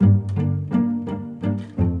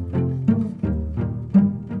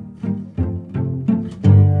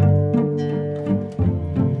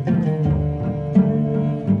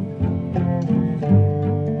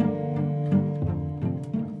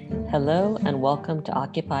Hello and welcome to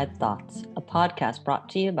Occupied Thoughts, a podcast brought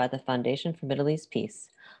to you by the Foundation for Middle East Peace.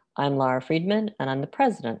 I'm Lara Friedman, and I'm the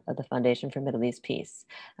president of the Foundation for Middle East Peace.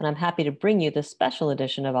 And I'm happy to bring you this special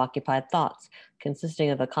edition of Occupied Thoughts, consisting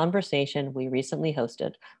of a conversation we recently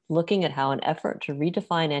hosted, looking at how an effort to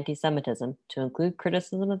redefine anti-Semitism to include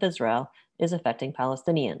criticism of Israel is affecting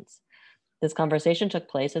Palestinians. This conversation took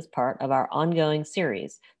place as part of our ongoing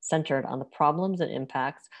series centered on the problems and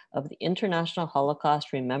impacts of the International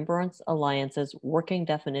Holocaust Remembrance Alliance's working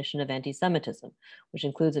definition of anti-Semitism, which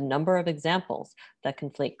includes a number of examples that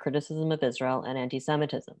conflate criticism of Israel and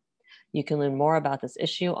anti-Semitism. You can learn more about this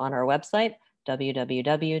issue on our website,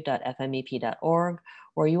 www.fmep.org,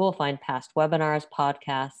 where you will find past webinars,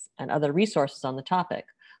 podcasts, and other resources on the topic,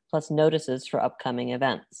 plus notices for upcoming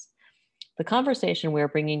events. The conversation we're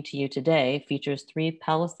bringing to you today features three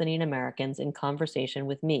Palestinian Americans in conversation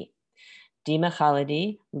with me. Dima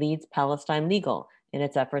Khalidi leads Palestine Legal in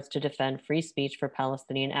its efforts to defend free speech for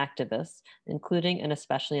Palestinian activists, including and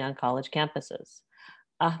especially on college campuses.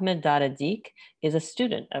 Ahmed Daradik is a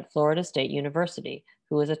student at Florida State University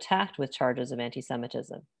who was attacked with charges of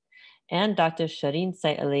anti-Semitism. And Dr. Shireen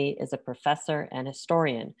Saeed is a professor and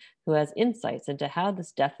historian who has insights into how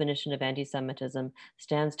this definition of anti-Semitism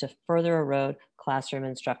stands to further erode classroom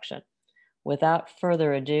instruction. Without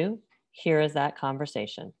further ado, here is that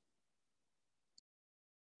conversation.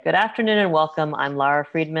 Good afternoon and welcome. I'm Lara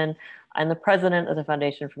Friedman. I'm the president of the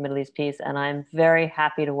Foundation for Middle East Peace, and I'm very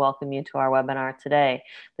happy to welcome you to our webinar today.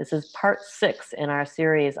 This is part 6 in our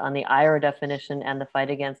series on the IHRA definition and the fight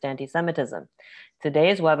against anti-Semitism.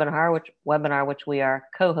 Today's webinar, which we are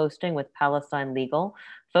co-hosting with Palestine Legal,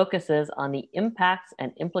 focuses on the impacts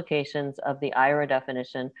and implications of the IHRA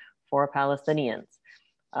definition for Palestinians.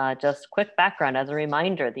 Just quick background, as a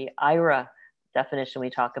reminder, the IHRA definition we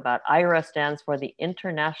talk about. IHRA stands for the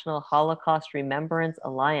International Holocaust Remembrance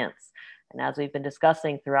Alliance. And as we've been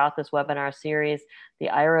discussing throughout this webinar series, the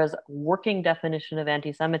IHRA's working definition of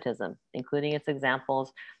anti-Semitism, including its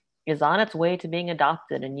examples, is on its way to being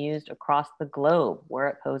adopted and used across the globe where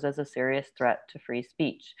it poses a serious threat to free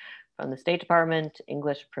speech. From the State Department to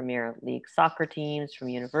English Premier League soccer teams, from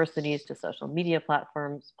universities to social media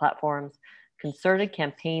platforms, concerted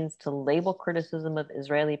campaigns to label criticism of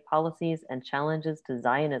Israeli policies and challenges to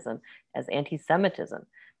Zionism as anti-Semitism,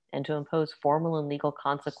 and to impose formal and legal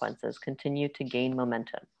consequences continue to gain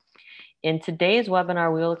momentum. In today's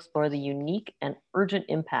webinar, we will explore the unique and urgent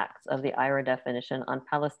impacts of the IHRA definition on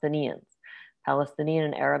Palestinians. Palestinian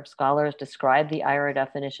and Arab scholars describe the IHRA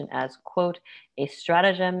definition as, quote, a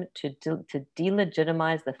stratagem to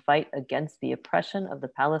delegitimize the fight against the oppression of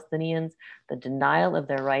the Palestinians, the denial of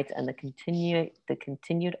their rights, and the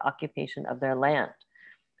continued occupation of their land.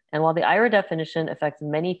 And while the IHRA definition affects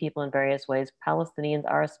many people in various ways, Palestinians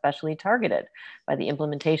are especially targeted by the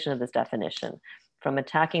implementation of this definition, from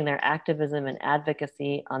attacking their activism and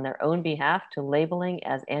advocacy on their own behalf to labeling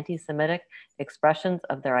as anti-Semitic expressions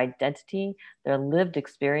of their identity, their lived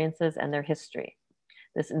experiences, and their history.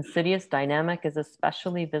 This insidious dynamic is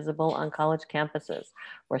especially visible on college campuses,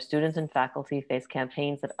 where students and faculty face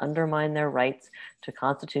campaigns that undermine their rights to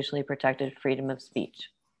constitutionally protected freedom of speech.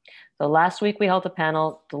 So last week we held a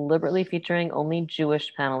panel deliberately featuring only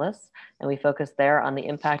Jewish panelists, and we focused there on the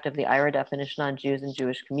impact of the IHRA definition on Jews and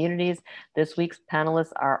Jewish communities. This week's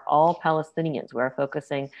panelists are all Palestinians. We are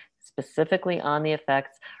focusing specifically on the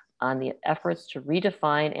effects on the efforts to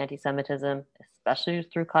redefine anti-Semitism, especially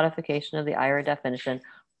through codification of the IHRA definition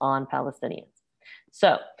on Palestinians.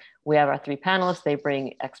 So we have our three panelists. They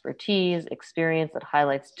bring expertise, experience that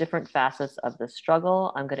highlights different facets of the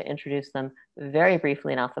struggle. I'm going to introduce them very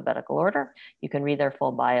briefly in alphabetical order. You can read their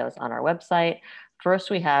full bios on our website. First,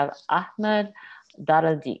 we have Ahmed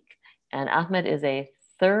Daradik. And Ahmed is a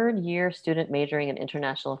third-year student majoring in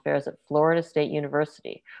international affairs at Florida State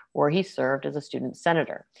University, where he served as a student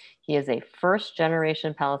senator. He is a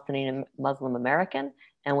first-generation Palestinian Muslim American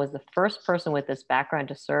and was the first person with this background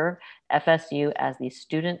to serve FSU as the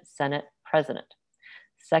Student Senate President.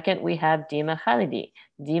 Second, we have Dima Khalidi.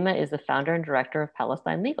 Dima is the founder and director of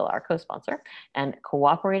Palestine Legal, our co-sponsor, and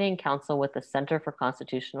cooperating counsel with the Center for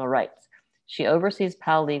Constitutional Rights. She oversees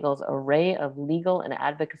Pal Legal's array of legal and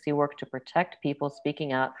advocacy work to protect people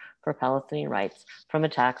speaking out for Palestinian rights from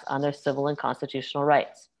attacks on their civil and constitutional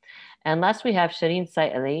rights. And last, we have Shireen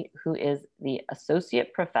Saeed, who is the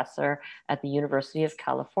associate professor at the University of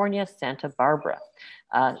California, Santa Barbara.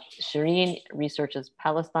 Shireen researches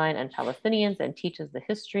Palestine and Palestinians and teaches the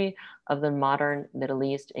history of the modern Middle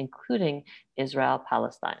East, including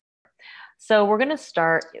Israel-Palestine. So we're going to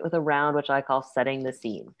start with a round which I call setting the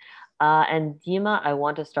scene. And Dima, I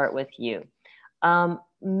want to start with you.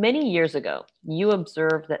 Many years ago, you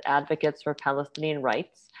observed that advocates for Palestinian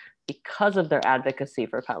rights, because of their advocacy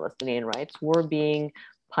for Palestinian rights, were being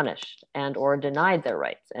punished and or denied their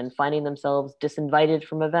rights and finding themselves disinvited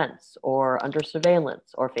from events or under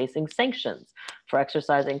surveillance or facing sanctions for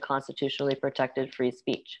exercising constitutionally protected free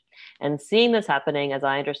speech. And seeing this happening, as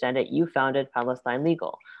I understand it, you founded Palestine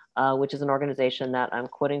Legal, which is an organization that I'm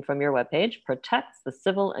quoting from your webpage, protects the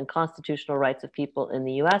civil and constitutional rights of people in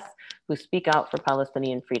the US who speak out for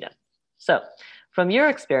Palestinian freedom. So, from your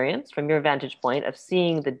experience, from your vantage point of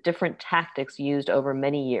seeing the different tactics used over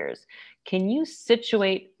many years, can you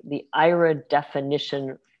situate the IRA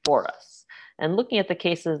definition for us? And looking at the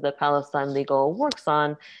cases that Palestine Legal works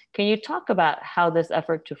on, can you talk about how this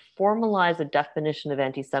effort to formalize a definition of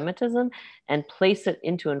anti-Semitism and place it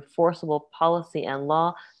into enforceable policy and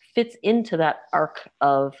law fits into that arc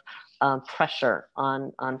of pressure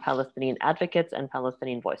on Palestinian advocates and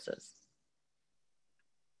Palestinian voices?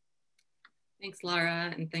 Thanks,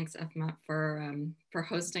 Lara, and thanks, FMAP, for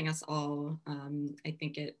hosting us all. I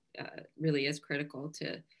think it really is critical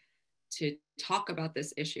to talk about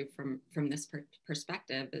this issue from this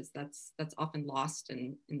perspective, as that's often lost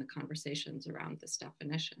in the conversations around this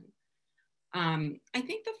definition. I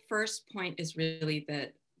think the first point is really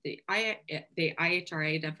that the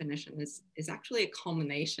IHRA definition is actually a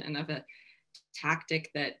culmination of a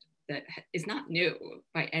tactic that is not new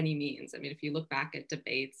by any means. I mean, if you look back at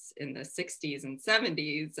debates in the 60s and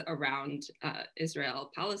 70s around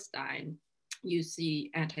Israel-Palestine, you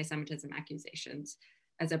see anti-Semitism accusations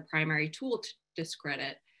as a primary tool to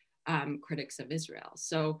discredit critics of Israel.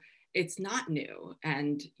 So it's not new.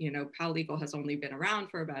 And, Pal Legal has only been around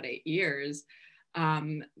for about 8 years.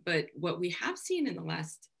 But what we have seen in the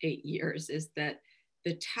last 8 years is that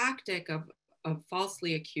the tactic of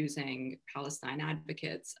falsely accusing Palestine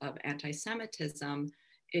advocates of anti-Semitism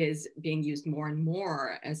is being used more and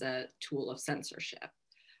more as a tool of censorship.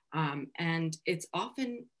 And it's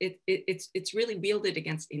often, it's really wielded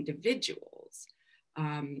against individuals.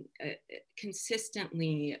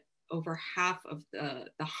 Consistently, over half of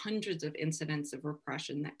the hundreds of incidents of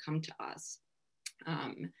repression that come to us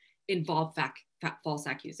involve false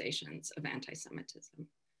accusations of anti-Semitism.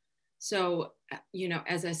 So,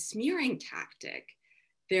 as a smearing tactic,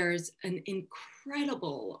 there's an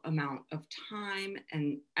incredible amount of time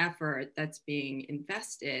and effort that's being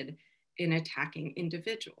invested in attacking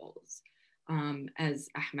individuals, as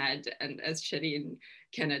Ahmed and as Shireen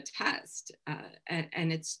can attest.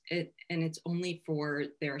 And it's only for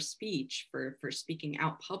their speech, for speaking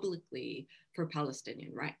out publicly for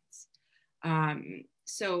Palestinian rights.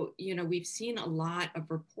 So, we've seen a lot of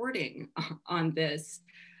reporting on this,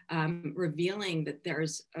 revealing that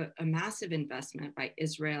there's a massive investment by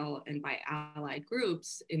Israel and by allied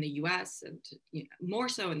groups in the US, and more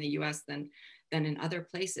so in the US than in other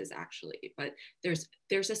places, actually. But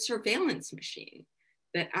there's a surveillance machine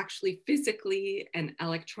that actually physically and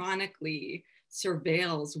electronically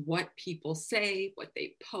surveils what people say, what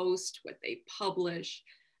they post, what they publish,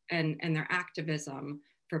 and their activism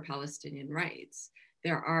for Palestinian rights.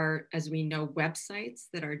 There are, as we know, websites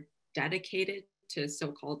that are dedicated to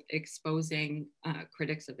so-called exposing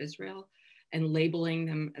critics of Israel and labeling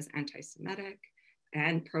them as anti-Semitic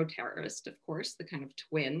and pro-terrorist, of course, the kind of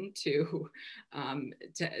twin to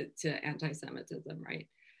anti-Semitism, right?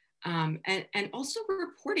 And also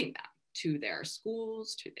reporting them to their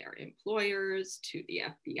schools, to their employers, to the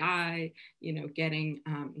FBI,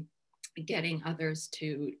 getting others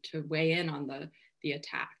to weigh in on the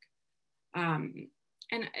attack. And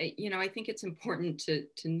I think it's important to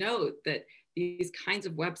note that these kinds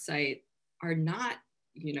of websites are not,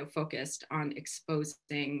 focused on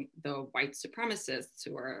exposing the white supremacists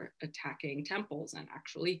who are attacking temples and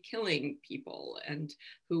actually killing people, and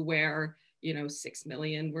who wear, 6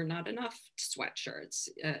 million were not enough sweatshirts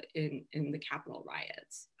in the Capitol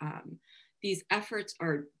riots. These efforts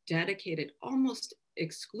are dedicated almost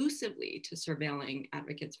exclusively to surveilling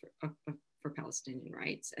advocates for Palestinian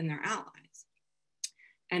rights and their allies.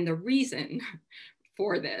 And the reason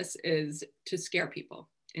for this is to scare people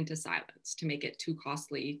into silence, to make it too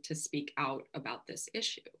costly to speak out about this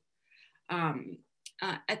issue.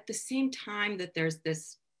 At the same time that there's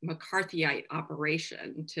this McCarthyite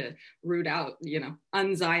operation to root out,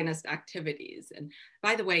 un-Zionist activities. And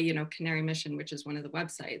by the way, Canary Mission, which is one of the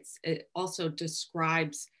websites, it also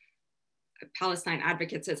describes Palestine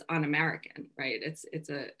advocates as un-American, right?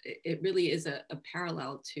 It really is a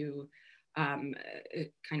parallel to kind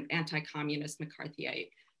of anti-communist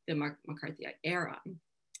McCarthyite, the McCarthyite era.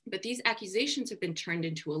 But these accusations have been turned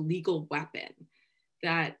into a legal weapon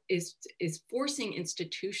that is forcing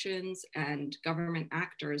institutions and government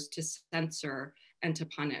actors to censor and to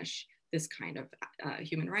punish this kind of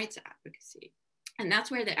human rights advocacy. And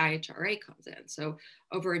that's where the IHRA comes in. So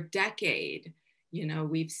over a decade,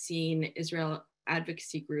 we've seen Israel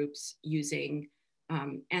advocacy groups using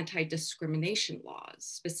anti-discrimination laws,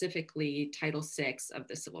 specifically Title VI of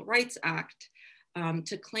the Civil Rights Act,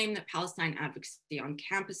 to claim that Palestine advocacy on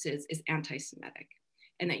campuses is anti-Semitic,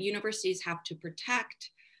 and that universities have to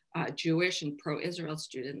protect Jewish and pro-Israel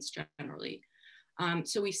students generally.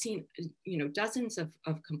 So we've seen, dozens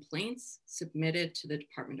of complaints submitted to the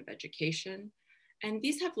Department of Education, and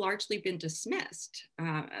these have largely been dismissed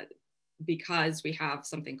because we have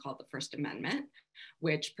something called the First Amendment,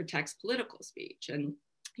 which protects political speech. And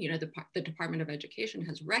the Department of Education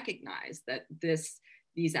has recognized that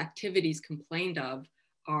these activities complained of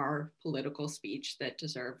are political speech that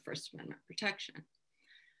deserve First Amendment protection.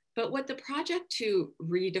 But what the project to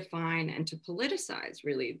redefine and to politicize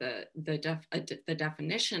really the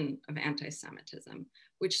definition of anti-Semitism,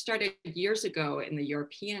 which started years ago in the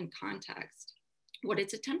European context, what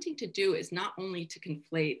it's attempting to do is not only to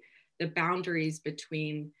conflate the boundaries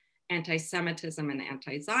between anti-Semitism and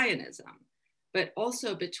anti-Zionism, but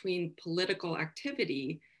also between political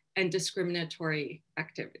activity and discriminatory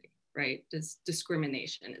activity, right?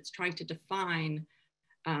 Discrimination. It's trying to define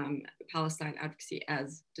Palestine advocacy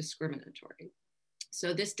as discriminatory.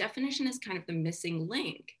 So this definition is kind of the missing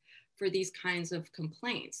link for these kinds of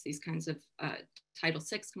complaints, these kinds of Title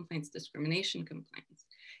VI complaints, discrimination complaints.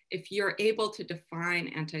 If you're able to define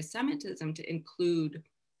anti-Semitism to include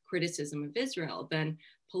criticism of Israel, then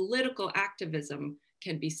political activism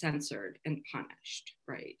can be censored and punished,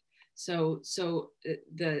 right? So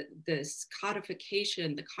this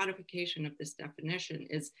codification, the codification of this definition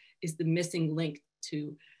is the missing link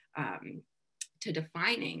to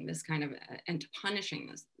defining this kind of and to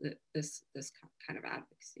punishing this kind of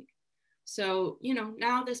advocacy. So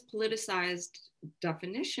now this politicized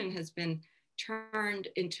definition has been turned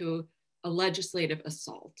into a legislative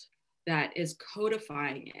assault that is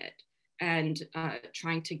codifying it and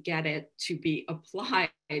trying to get it to be applied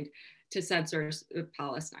to censor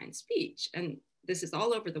Palestine speech. And this is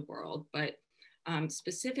all over the world, but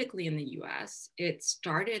specifically in the US, it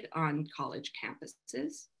started on college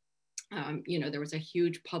campuses. There was a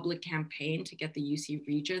huge public campaign to get the UC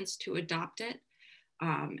Regents to adopt it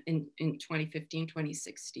in 2015,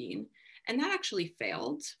 2016. And that actually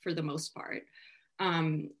failed for the most part.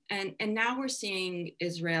 And now we're seeing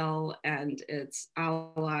Israel and its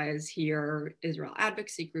allies here, Israel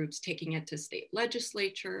advocacy groups, taking it to state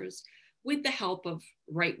legislatures with the help of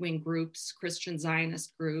right-wing groups, Christian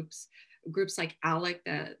Zionist groups like ALEC,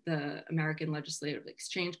 the American Legislative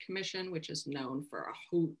Exchange Commission, which is known for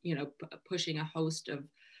pushing a host of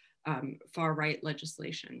far-right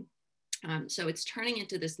legislation. So it's turning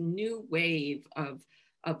into this new wave of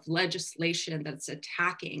legislation that's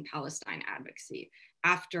attacking Palestine advocacy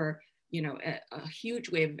after a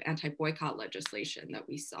huge wave of anti-boycott legislation that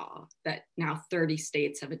we saw that now 30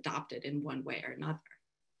 states have adopted in one way or another.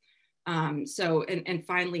 And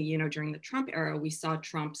finally, during the Trump era, we saw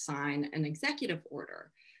Trump sign an executive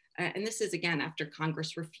order. And this is again after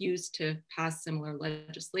Congress refused to pass similar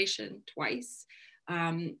legislation twice.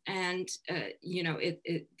 The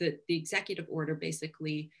executive order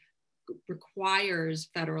basically requires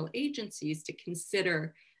federal agencies to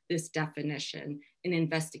consider this definition in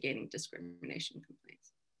investigating discrimination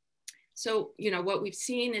complaints. So, what we've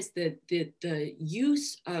seen is the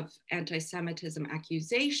use of anti-Semitism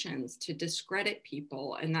accusations to discredit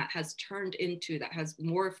people, and that has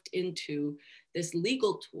morphed into this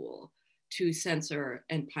legal tool to censor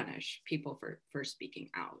and punish people for speaking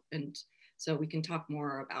out. And so we can talk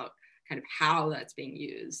more about kind of how that's being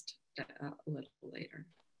used a little later.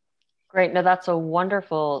 Great. No, that's a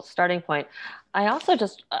wonderful starting point. I also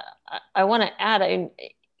just, I want to add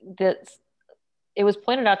that it was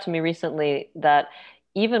pointed out to me recently that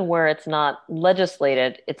even where it's not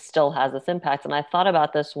legislated, it still has this impact. And I thought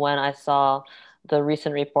about this when I saw the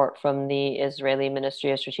recent report from the Israeli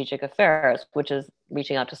Ministry of Strategic Affairs, which is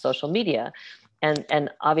reaching out to social media. And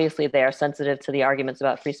obviously they are sensitive to the arguments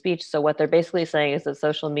about free speech. So what they're basically saying is that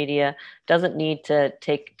social media doesn't need to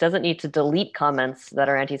delete comments that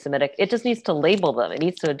are anti-Semitic. It just needs to label them. It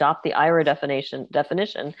needs to adopt the IHRA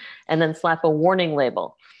definition and then slap a warning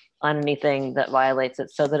label on anything that violates it,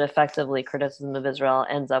 so that effectively criticism of Israel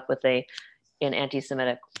ends up with an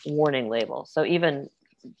anti-Semitic warning label. So even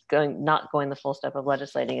not going the full step of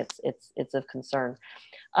legislating, it's of concern.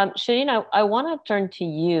 Shaheen, I want to turn to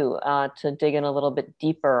you to dig in a little bit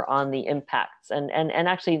deeper on the impacts and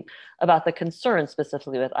actually about the concerns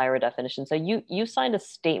specifically with IHRA definition. So you signed a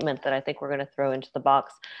statement that I think we're going to throw into the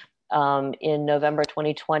box in November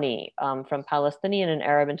 2020 from Palestinian and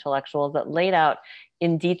Arab intellectuals that laid out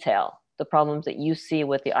in detail the problems that you see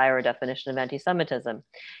with the IHRA definition of anti-Semitism.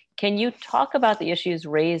 Can you talk about the issues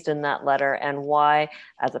raised in that letter and why,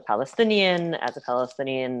 as a Palestinian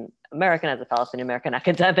American, as a Palestinian American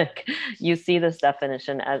academic, you see this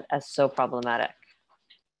definition as so problematic?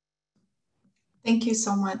 Thank you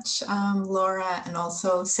so much, Laura, and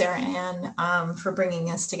also Sarah Ann, for bringing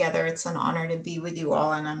us together. It's an honor to be with you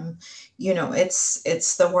all, and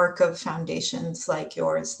it's the work of foundations like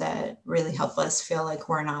yours that really help us feel like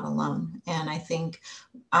we're not alone. And I think,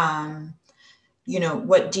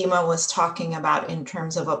 what Dima was talking about in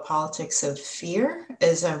terms of a politics of fear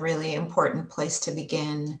is a really important place to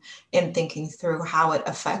begin in thinking through how it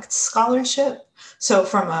affects scholarship. So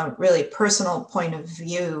from a really personal point of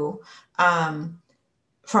view,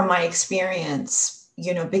 from my experience,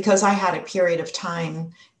 because I had a period of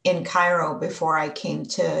time in Cairo before I came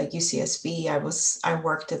to UCSB, I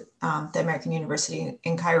worked at the American University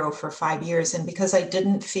in Cairo for 5 years. And because I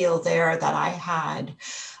didn't feel there that I had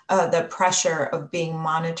the pressure of being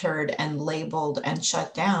monitored and labeled and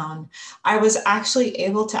shut down, I was actually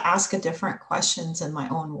able to ask different questions in my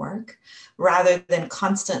own work, rather than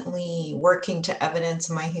constantly working to evidence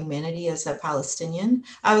my humanity as a Palestinian.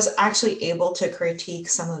 I was actually able to critique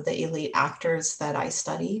some of the elite actors that I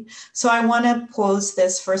study. So I want to pose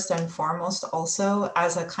this first and foremost also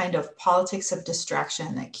as a kind of politics of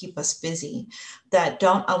distraction that keep us busy, that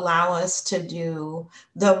don't allow us to do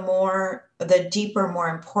the deeper, more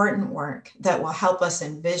important work that will help us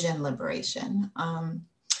envision liberation.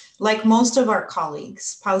 Like most of our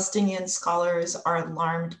colleagues, Palestinian scholars are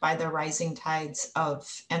alarmed by the rising tides of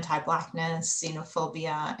anti-Blackness,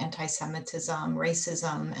 xenophobia, anti-Semitism,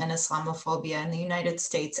 racism, and Islamophobia in the United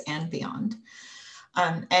States and beyond.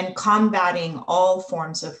 And combating all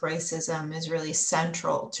forms of racism is really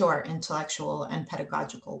central to our intellectual and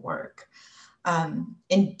pedagogical work.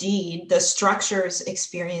 Indeed, the structures,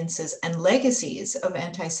 experiences, and legacies of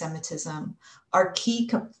anti-Semitism are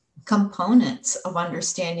key components of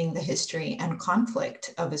understanding the history and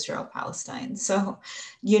conflict of Israel-Palestine. So,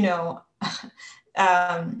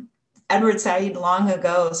 Edward Said long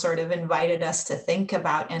ago sort of invited us to think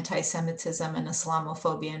about anti-Semitism and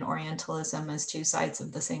Islamophobia and Orientalism as two sides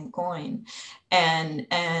of the same coin. And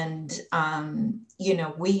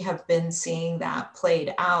we have been seeing that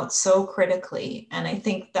played out so critically. And I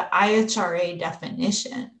think the IHRA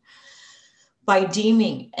definition, by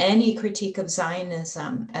deeming any critique of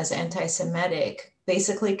Zionism as anti-Semitic,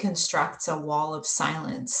 basically constructs a wall of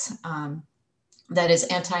silence that is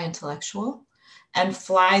anti-intellectual and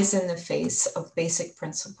flies in the face of basic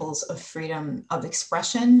principles of freedom of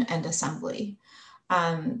expression and assembly.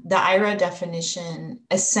 The IHRA definition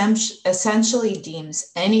essentially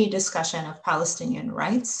deems any discussion of Palestinian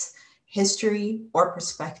rights, history, or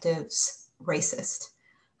perspectives racist.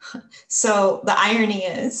 So the irony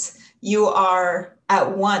is, you are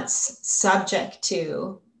at once subject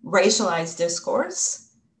to racialized discourse,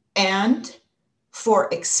 and for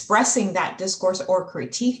expressing that discourse or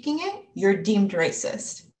critiquing it, you're deemed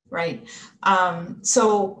racist, right?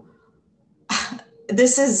 So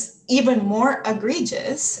this is even more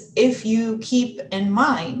egregious if you keep in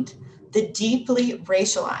mind the deeply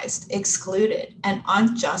racialized, excluded, and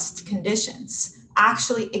unjust conditions,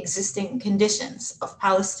 actually existing conditions of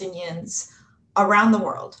Palestinians around the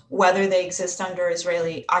world, whether they exist under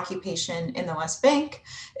Israeli occupation in the West Bank,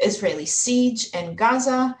 Israeli siege in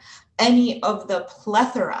Gaza, any of the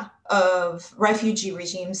plethora of refugee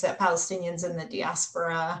regimes that Palestinians in the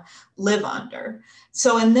diaspora live under.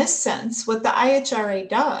 So in this sense, what the IHRA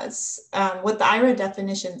does, what the IHRA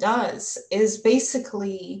definition does, is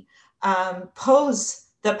basically pose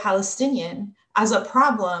the Palestinian as a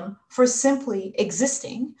problem for simply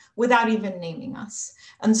existing without even naming us.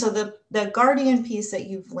 And so the Guardian piece that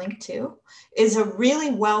you've linked to is a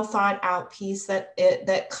really well thought out piece that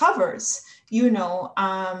covers,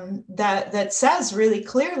 that says really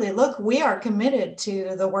clearly, look, we are committed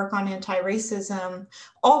to the work on anti-racism,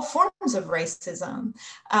 all forms of racism.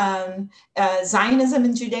 Zionism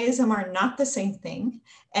and Judaism are not the same thing.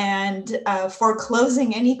 And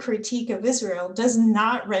foreclosing any critique of Israel does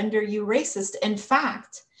not render you racist. In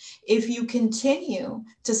fact, if you continue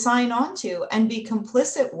to sign on to and be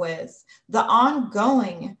complicit with the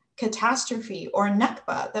ongoing catastrophe or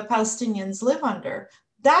Nakba that Palestinians live under,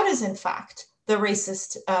 that is in fact the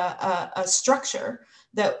racist structure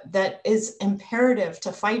that is imperative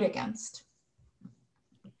to fight against.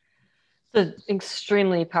 It's an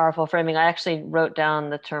extremely powerful framing. I actually wrote down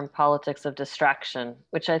the term politics of distraction,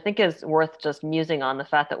 which I think is worth just musing on, the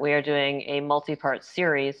fact that we are doing a multi-part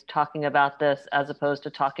series talking about this as opposed to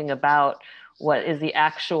talking about what is the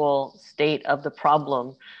actual state of the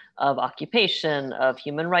problem of occupation, of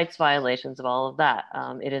human rights violations, of all of that.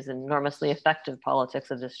 It is enormously effective politics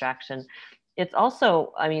of distraction. It's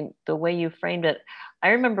also, I mean, the way you framed it, I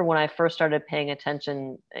remember when I first started paying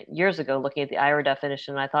attention years ago, looking at the IHRA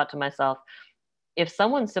definition, I thought to myself, if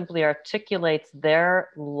someone simply articulates their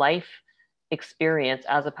life experience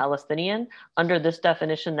as a Palestinian under this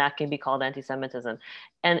definition, that can be called anti-Semitism.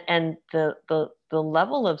 And the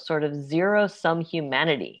level of sort of zero-sum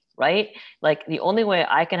humanity, right? Like the only way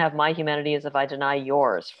I can have my humanity is if I deny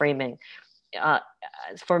yours, framing.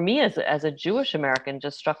 For me as a Jewish American,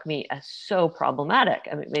 just struck me as so problematic.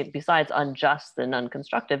 I mean, besides unjust and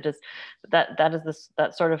unconstructive, just that is this,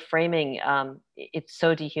 that sort of framing. It's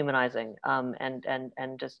so dehumanizing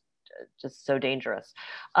and just so dangerous.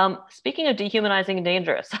 Speaking of dehumanizing and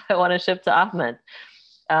dangerous, I want to shift to Ahmed.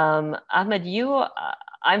 Ahmed,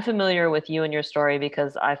 I'm familiar with you and your story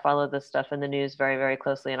because I follow this stuff in the news very, very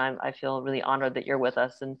closely, and I feel really honored that you're with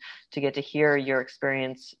us and to get to hear your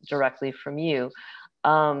experience directly from you.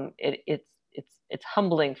 It's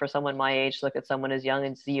humbling for someone my age to look at someone as young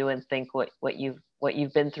and see you and think what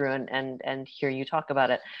you've been through and hear you talk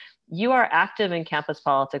about it. You are active in campus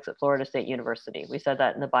politics at Florida State University. We said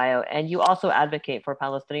that in the bio, and you also advocate for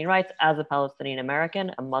Palestinian rights as a Palestinian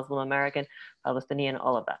American, a Muslim American, Palestinian,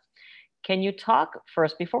 all of that. Can you talk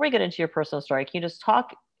first, before we get into your personal story, can you just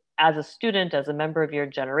talk as a student, as a member of your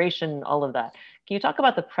generation, all of that? Can you talk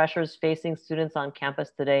about the pressures facing students on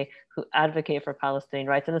campus today who advocate for Palestinian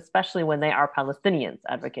rights, and especially when they are Palestinians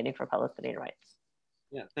advocating for Palestinian rights?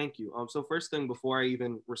 Yeah, thank you. So first thing, before I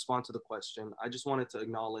even respond to the question, I just wanted to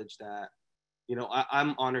acknowledge that, you know,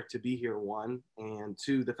 I'm honored to be here, one, and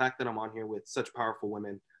two, the fact that I'm on here with such powerful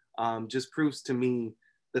women just proves to me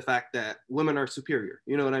the fact that women are superior.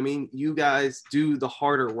 You know what I mean? You guys do the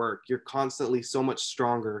harder work. You're constantly so much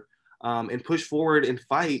stronger and push forward and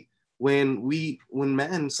fight when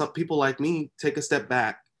men, some people like me, take a step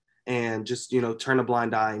back and just, you know, turn a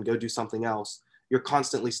blind eye and go do something else. You're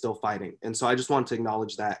constantly still fighting. And so I just wanted to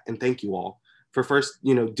acknowledge that and thank you all for first,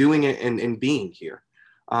 you know, doing it and being here.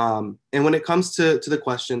 And when it comes to the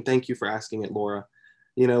question, thank you for asking it, Laura.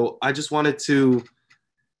 You know, I just wanted to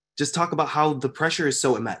just talk about how the pressure is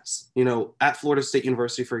so immense. You know, at Florida State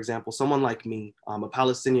University, for example, someone like me, a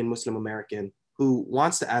Palestinian Muslim American who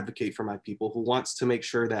wants to advocate for my people, who wants to make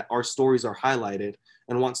sure that our stories are highlighted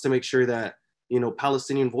and wants to make sure that, you know,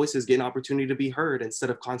 Palestinian voices get an opportunity to be heard instead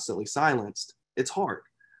of constantly silenced. It's hard.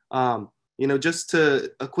 You know, just a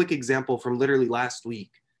quick example from literally last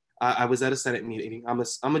week, I was at a Senate meeting.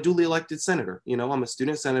 I'm a duly elected senator. You know, I'm a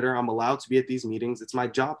student senator. I'm allowed to be at these meetings. It's my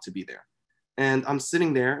job to be there. And I'm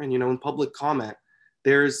sitting there and, you know, in public comment,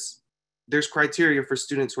 there's criteria for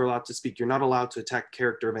students who are allowed to speak. You're not allowed to attack the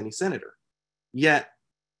character of any senator. Yet,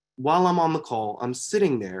 while I'm on the call, I'm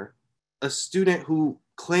sitting there, a student who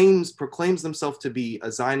proclaims themselves to be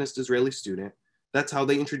a Zionist Israeli student. That's how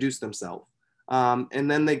they introduce themselves.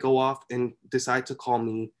 And then they go off and decide to call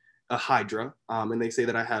me a Hydra. And they say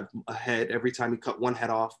that I have a head. Every time you cut one head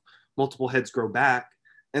off, multiple heads grow back.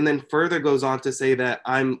 And then further goes on to say that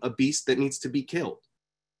I'm a beast that needs to be killed.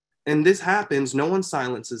 And this happens, no one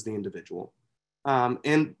silences the individual.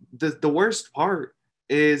 And the worst part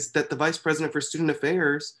is that the Vice President for Student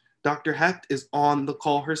Affairs, Dr. Hecht, is on the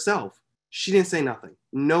call herself. She didn't say nothing.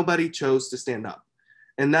 Nobody chose to stand up.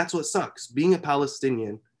 And that's what sucks. Being a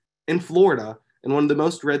Palestinian in Florida, in one of the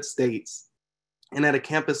most red states, and at a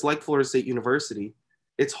campus like Florida State University,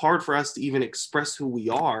 it's hard for us to even express who we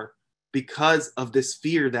are because of this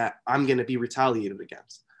fear that I'm going to be retaliated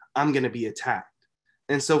against. I'm going to be attacked.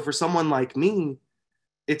 And so for someone like me,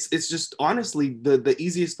 it's just honestly the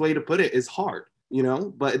easiest way to put it is hard, you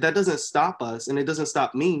know, but that doesn't stop us, and it doesn't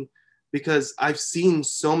stop me because I've seen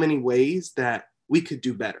so many ways that we could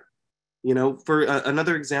do better. You know, for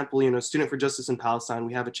another example, you know, Student for Justice in Palestine,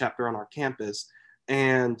 we have a chapter on our campus,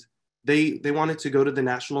 and they wanted to go to the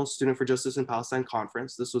National Student for Justice in Palestine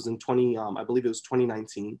conference. This was in I believe it was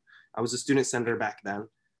 2019. I was a student senator back then.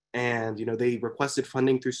 And, you know, they requested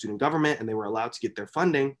funding through student government, and they were allowed to get their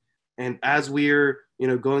funding. And as we're, you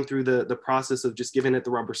know, going through the process of just giving it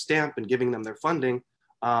the rubber stamp and giving them their funding,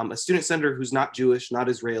 a student senator who's not Jewish, not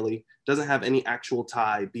Israeli, doesn't have any actual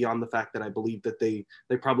tie beyond the fact that I believe that they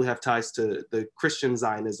probably have ties to the Christian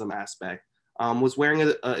Zionism aspect, was wearing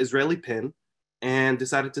an Israeli pin and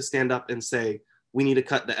decided to stand up and say, we need to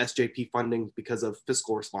cut the SJP funding because of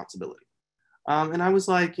fiscal responsibility. And I was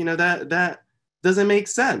like, that doesn't make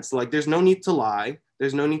sense. Like, there's no need to lie.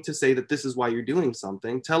 There's no need to say that this is why you're doing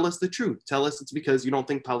something. Tell us the truth. Tell us it's because you don't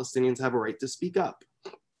think Palestinians have a right to speak up.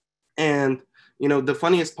 And, the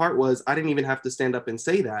funniest part was I didn't even have to stand up and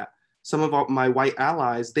say that. Some of my white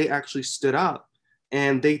allies, they actually stood up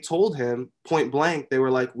and they told him point blank, they were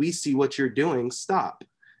like, we see what you're doing, stop.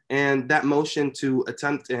 And that motion to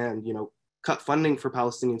attempt and, cut funding for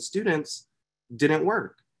Palestinian students didn't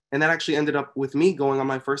work. And that actually ended up with me going on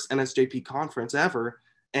my first NSJP conference ever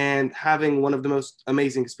and having one of the most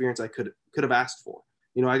amazing experience I could have asked for.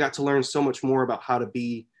 I got to learn so much more about how to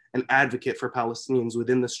be an advocate for Palestinians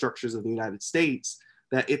within the structures of the United States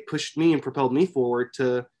that it pushed me and propelled me forward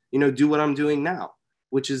to, do what I'm doing now,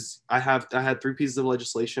 which is I had 3 pieces of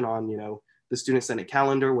legislation on, the Student Senate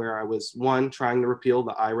calendar, where I was, one, trying to repeal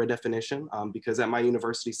the IRA definition, because at my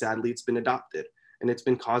university, sadly, it's been adopted and it's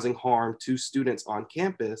been causing harm to students on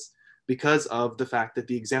campus because of the fact that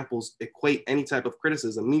the examples equate any type of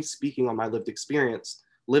criticism, me speaking on my lived experience,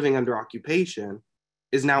 living under occupation,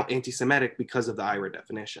 is now anti-Semitic because of the IRA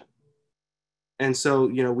definition. And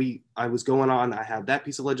so, I was going on, I had that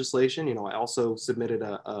piece of legislation. I also submitted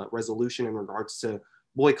a resolution in regards to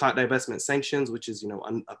boycott, divestment, sanctions, which is,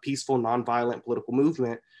 a peaceful, nonviolent political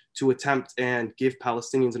movement to attempt and give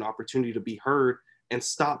Palestinians an opportunity to be heard and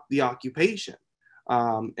stop the occupation.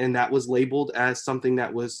 And that was labeled as something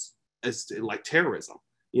that was like terrorism.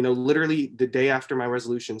 Literally the day after my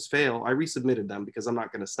resolutions fail, I resubmitted them because I'm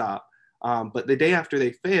not going to stop. But the day after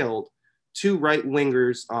they failed, 2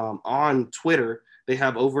 right-wingers on Twitter, they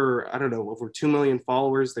have over 2 million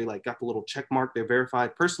followers. They got the little check mark, they're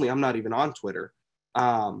verified. Personally, I'm not even on Twitter.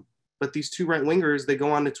 But these 2 right-wingers, they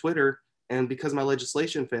go on to Twitter, and because my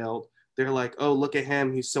legislation failed, they're like, oh, look at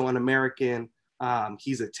him, he's so un-American,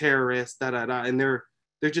 he's a terrorist, and they're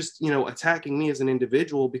just, attacking me as an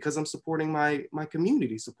individual because I'm supporting my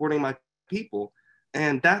community, supporting my people.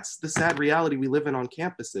 And that's the sad reality we live in on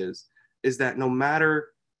campuses, is that no matter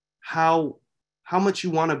how much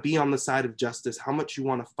you want to be on the side of justice, how much you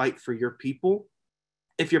want to fight for your people,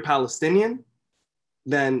 if you're Palestinian,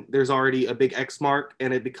 then there's already a big X mark,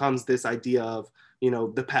 and it becomes this idea of,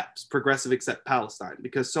 the PEPs, progressive except Palestine,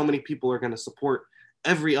 because so many people are going to support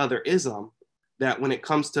every other ism that when it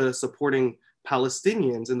comes to supporting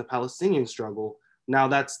Palestinians in the Palestinian struggle, now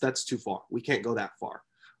that's too far. We can't go that far.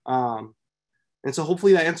 And so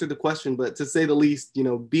hopefully that answered the question, but to say the least,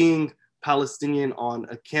 being Palestinian on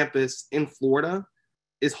a campus in Florida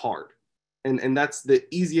is hard. And that's the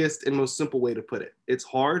easiest and most simple way to put it. It's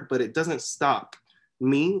hard, but it doesn't stop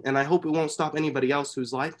me, and I hope it won't stop anybody else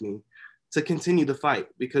who's like me, to continue the fight,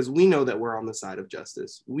 because we know that we're on the side of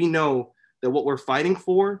justice. We know that what we're fighting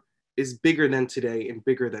for is bigger than today and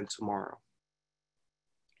bigger than tomorrow.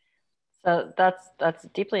 So that's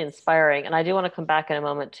deeply inspiring. And I do want to come back in a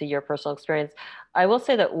moment to your personal experience. I will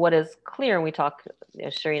say that what is clear, and we talk,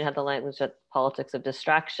 Shireen had the language that politics of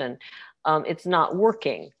distraction, it's not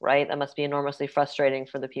working, right? That must be enormously frustrating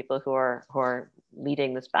for the people who are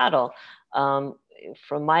leading this battle.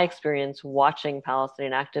 From my experience watching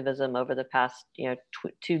Palestinian activism over the past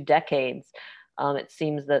 2 decades, it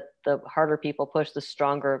seems that the harder people push, the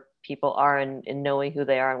stronger people are in knowing who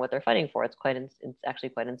they are and what they're fighting for. It's actually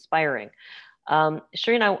quite inspiring.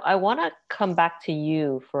 Shireen, I want to come back to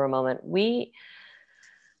you for a moment. We've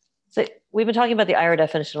been talking about the IRA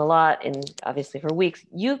definition a lot, and obviously for weeks.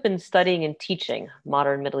 You've been studying and teaching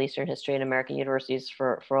modern Middle Eastern history in American universities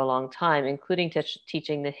for a long time, including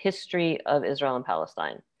teaching the history of Israel and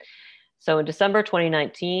Palestine. So in December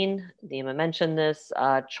 2019, Dima mentioned this,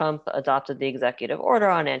 Trump adopted the executive order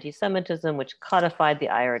on anti-Semitism, which codified the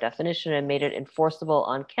IRA definition and made it enforceable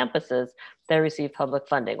on campuses that receive public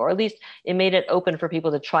funding, or at least it made it open for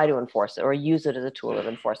people to try to enforce it or use it as a tool of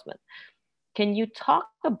enforcement. Can you talk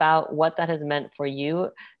about what that has meant for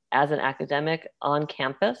you as an academic on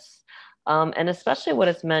campus, and especially what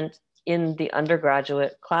it's meant in the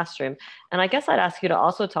undergraduate classroom? And I guess I'd ask you to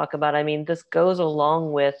also talk about, this goes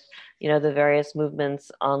along with, the various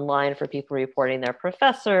movements online for people reporting their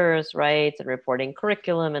professors' rights and reporting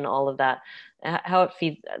curriculum and all of that, how it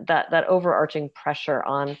feeds that overarching pressure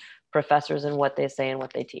on professors and what they say and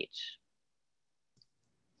what they teach.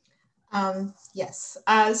 Yes.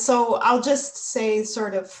 So I'll just say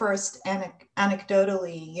sort of first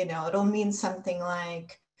anecdotally, it'll mean something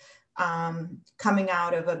like coming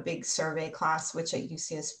out of a big survey class, which at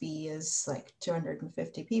UCSB is like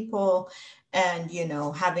 250 people, and,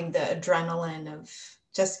 having the adrenaline of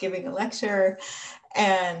just giving a lecture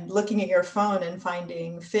and looking at your phone and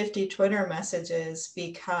finding 50 Twitter messages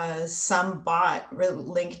because some bot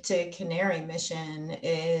linked to Canary Mission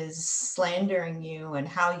is slandering you and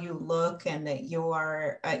how you look, and that you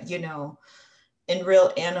are, in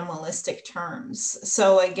real animalistic terms.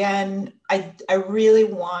 So again, I really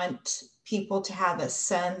want people to have a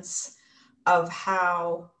sense of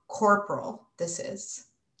how corporal this is,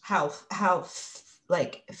 how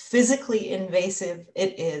like physically invasive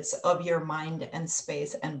it is of your mind and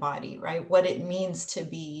space and body, right? What it means to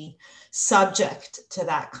be subject to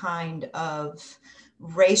that kind of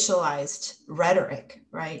racialized rhetoric,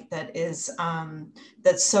 right? That is,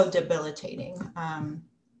 that's so debilitating.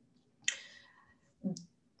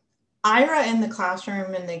 IRA in the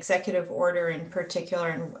classroom and the executive order in particular,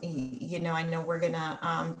 and I know we're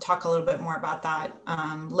gonna talk a little bit more about that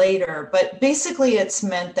later, but basically it's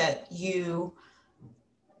meant that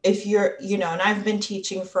if you're, and I've been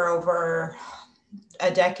teaching for over a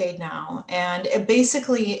decade now, and it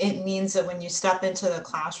means that when you step into the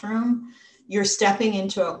classroom, you're stepping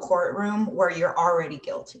into a courtroom where you're already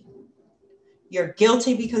guilty. You're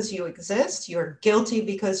guilty because you exist. You're guilty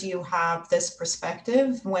because you have this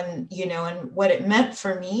perspective. And what it meant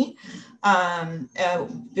for me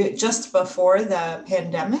just before the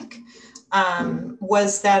pandemic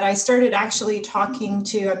was that I started actually talking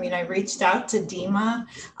to, I reached out to DEMA.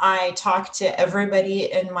 I talked to everybody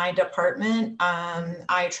in my department.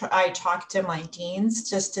 I talked to my deans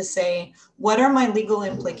just to say, what are my legal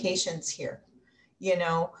implications here?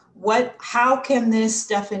 How can this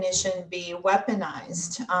definition be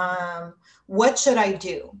weaponized? What should I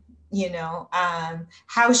do?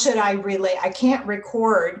 How should I relate? I can't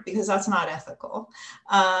record because that's not ethical.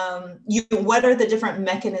 What are the different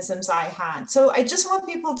mechanisms I had? So I just want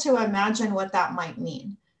people to imagine what that might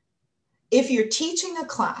mean. If you're teaching a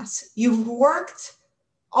class, you've worked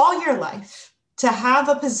all your life to have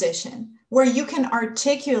a position where you can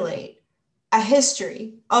articulate a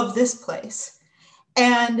history of this place.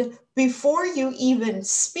 And before you even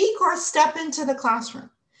speak or step into the classroom,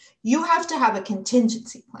 you have to have a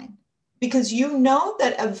contingency plan, because you know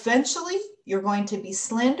that eventually you're going to be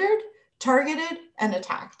slandered, targeted, and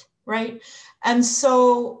attacked, right? And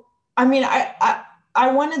so, I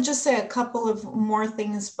want to just say a couple of more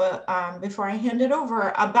things, but before I hand it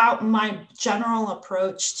over, about my general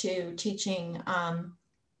approach to teaching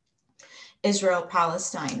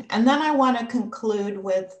Israel-Palestine. And then I want to conclude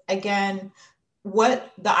with, again,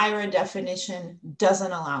 what the IRA definition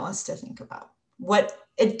doesn't allow us to think about, what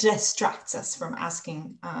it distracts us from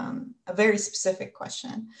asking a very specific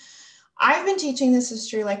question. I've been teaching this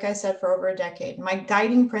history, like I said, for over a decade. My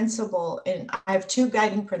guiding principle, and I have two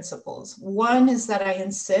guiding principles. One is that I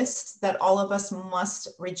insist that all of us must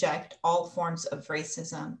reject all forms of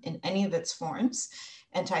racism in any of its forms: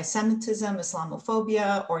 anti-Semitism,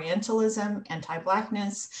 Islamophobia, Orientalism,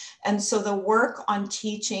 anti-Blackness. And so the work on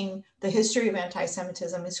teaching the history of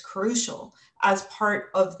anti-Semitism is crucial as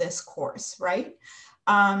part of this course, right?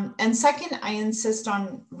 And second, I insist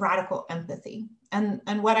on radical empathy. And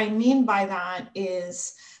what I mean by that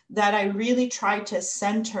is that I really try to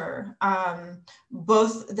center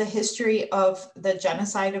both the history of the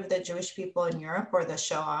genocide of the Jewish people in Europe, or the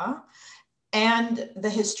Shoah, and the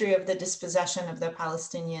history of the dispossession of the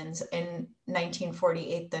Palestinians in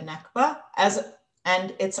 1948, the Nakba,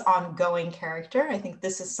 and its ongoing character. I think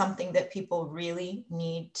this is something that people really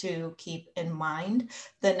need to keep in mind.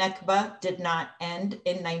 The Nakba did not end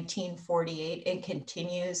in 1948. It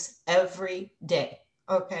continues every day,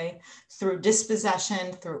 okay? Through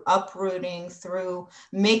dispossession, through uprooting, through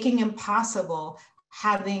making impossible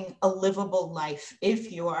having a livable life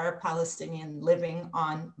if you are a Palestinian living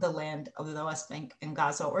on the land of the West Bank and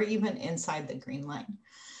Gaza, or even inside the Green Line.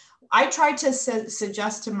 I try to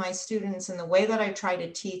suggest to my students, and the way that I try to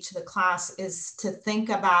teach the class is to think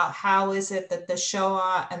about how is it that the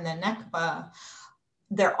Shoah and the Nakba,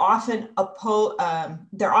 they're often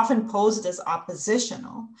posed as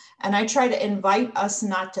oppositional. And I try to invite us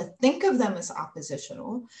not to think of them as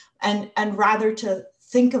oppositional, and rather to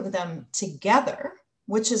think of them together,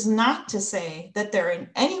 which is not to say that they're in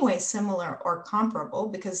any way similar or comparable,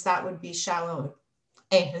 because that would be shallow and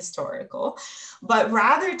ahistorical, but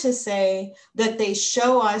rather to say that they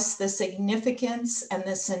show us the significance and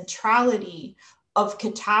the centrality of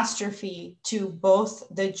catastrophe to both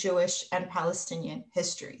the Jewish and Palestinian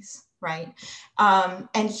histories, right?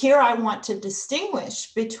 And here I want to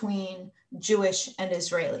distinguish between Jewish and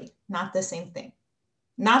Israeli, not the same thing,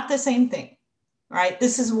 not the same thing. Right?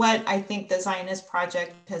 This is what I think the Zionist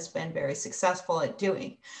Project has been very successful at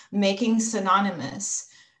doing, making synonymous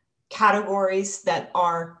categories that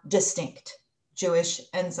are distinct: Jewish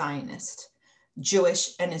and Zionist,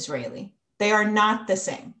 Jewish and Israeli. They are not the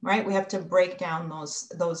same, right? We have to break down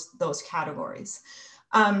those categories.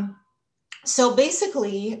 So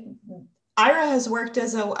basically, IHRA has worked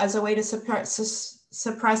as a way to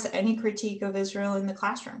suppress any critique of Israel in the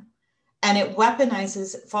classroom. And it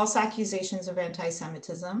weaponizes false accusations of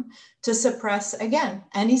anti-Semitism to suppress, again,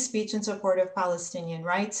 any speech in support of Palestinian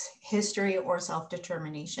rights, history, or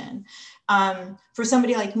self-determination. For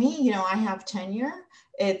somebody like me, I have tenure.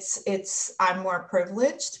 I'm more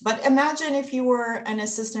privileged, but imagine if you were an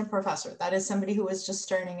assistant professor, that is somebody who was just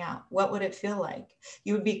starting out. What would it feel like?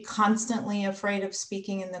 You would be constantly afraid of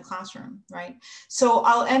speaking in the classroom, right? So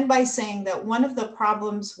I'll end by saying that one of the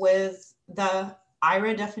problems with the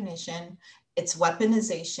IHRA definition, its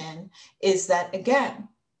weaponization, is that, again,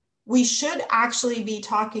 we should actually be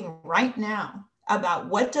talking right now about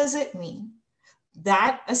what does it mean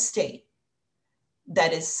that a state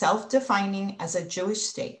that is self-defining as a Jewish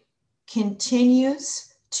state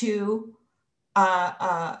continues to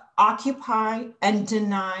occupy and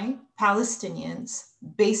deny Palestinians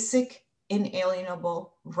basic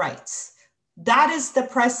inalienable rights. That is the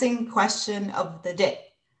pressing question of the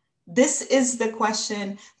day. This is the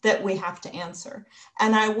question that we have to answer.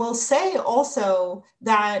 And I will say also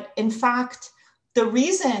that, in fact, the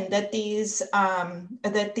reason that these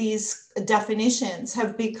definitions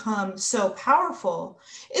have become so powerful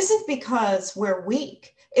isn't because we're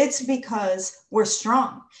weak. It's because we're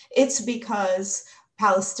strong. It's because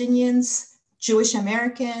Palestinians, Jewish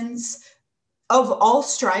Americans of all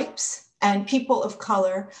stripes and people of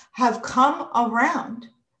color have come around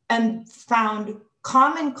and found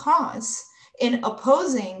common cause in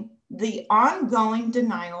opposing the ongoing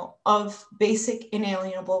denial of basic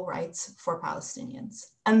inalienable rights for Palestinians.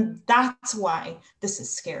 And that's why this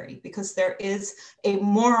is scary, because there is a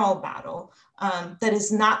moral battle that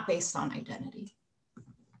is not based on identity.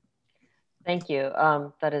 Thank you.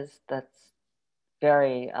 That's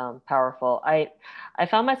very powerful. I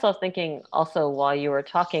found myself thinking also while you were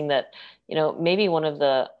talking that, maybe one of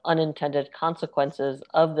the unintended consequences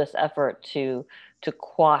of this effort to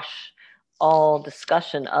quash all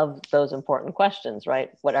discussion of those important questions,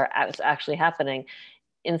 right? What is actually happening?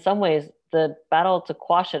 In some ways, the battle to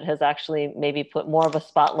quash it has actually maybe put more of a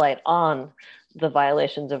spotlight on the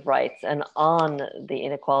violations of rights and on the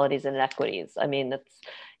inequalities and inequities. I mean,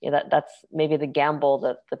 that's maybe the gamble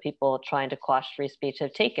that the people trying to quash free speech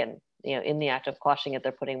have taken. In the act of quashing it,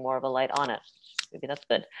 they're putting more of a light on it. Maybe that's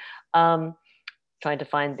good. Trying to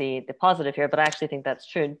find the positive here, but I actually think that's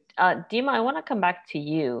true. Dima, I want to come back to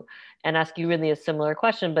you and ask you really a similar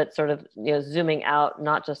question, but sort of zooming out,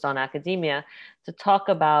 not just on academia, to talk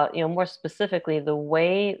about more specifically the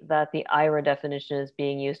way that the IHRA definition is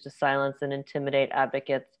being used to silence and intimidate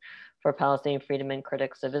advocates for Palestinian freedom and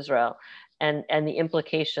critics of Israel, and the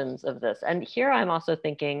implications of this. And here I'm also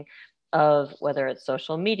thinking of whether it's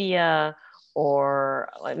social media,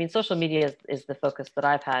 social media is the focus that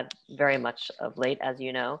I've had very much of late, as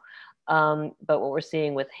you know. But what we're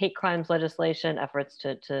seeing with hate crimes legislation, efforts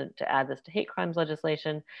to add this to hate crimes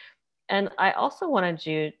legislation. And I also wanted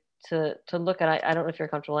you to look at, I don't know if you're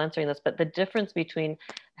comfortable answering this, but the difference between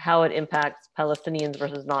how it impacts Palestinians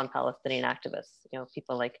versus non-Palestinian activists,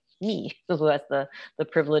 people like me, who has the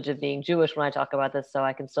privilege of being Jewish when I talk about this, so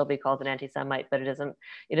I can still be called an anti-Semite, but it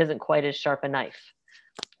isn't quite as sharp a knife.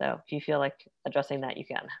 So if you feel like addressing that, you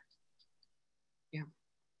can. Yeah.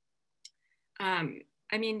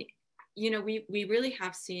 I mean, we really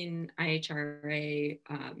have seen IHRA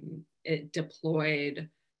deployed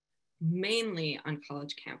mainly on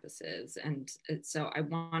college campuses. And so I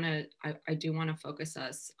do want to focus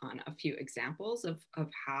us on a few examples of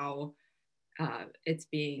how it's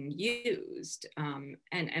being used. And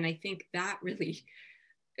I think that really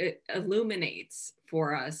illuminates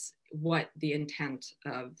for us what the intent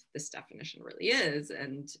of this definition really is.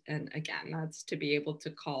 And again, that's to be able to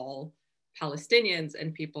call Palestinians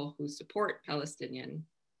and people who support Palestinian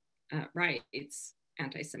rights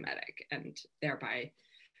anti-Semitic, and thereby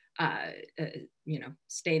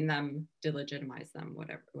stain them, delegitimize them,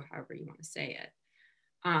 however you want to say it.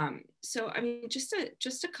 So I mean, just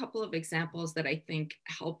a couple of examples that I think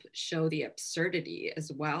help show the absurdity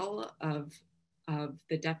as well of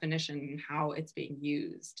the definition and how it's being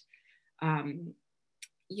used.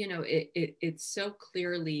 It's so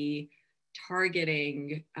clearly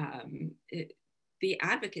targeting the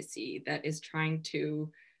advocacy that is trying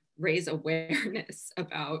to raise awareness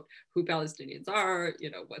about who Palestinians are,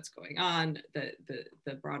 what's going on,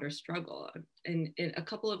 the broader struggle. And a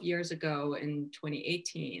couple of years ago in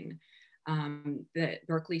 2018, the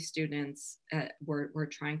Berkeley students were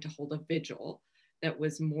trying to hold a vigil that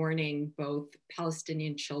was mourning both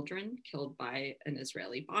Palestinian children killed by an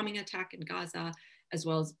Israeli bombing attack in Gaza, as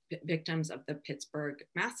well as victims of the Pittsburgh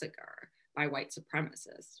massacre by white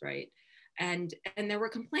supremacists, right? And there were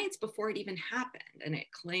complaints before it even happened, and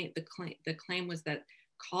the claim was that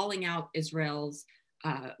calling out Israel's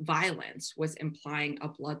violence was implying a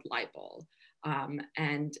blood libel,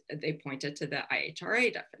 and they pointed to the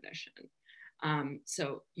IHRA definition.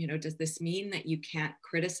 So, does this mean that you can't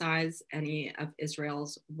criticize any of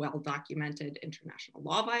Israel's well-documented international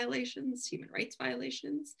law violations, human rights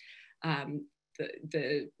violations?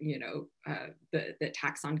 The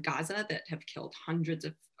attacks on Gaza that have killed hundreds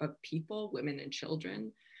of people, women and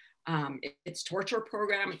children, its torture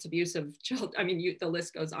program, its abuse of children. I mean, the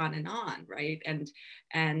list goes on, right?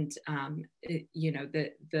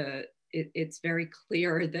 It's very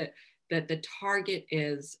clear that the target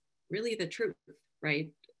is really the truth, right?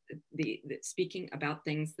 The speaking about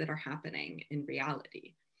things that are happening in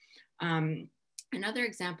reality. Another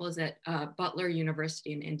example is at Butler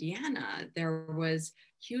University in Indiana, there was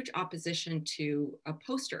huge opposition to a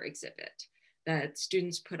poster exhibit that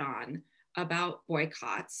students put on about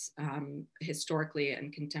boycotts historically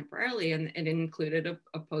and contemporarily, and it included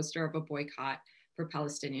a poster of a boycott for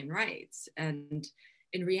Palestinian rights. And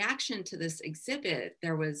in reaction to this exhibit,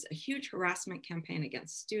 there was a huge harassment campaign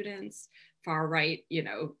against students. Far right,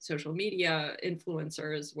 social media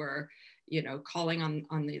influencers were, calling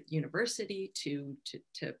on the university to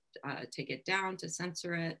take it down, to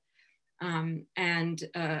censor it. And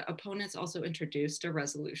opponents also introduced a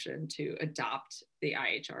resolution to adopt the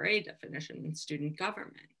IHRA definition in student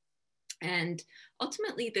government. And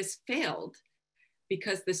ultimately this failed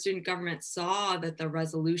because the student government saw that the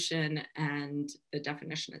resolution and the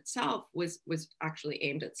definition itself was actually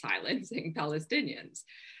aimed at silencing Palestinians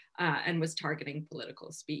and was targeting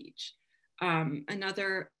political speech.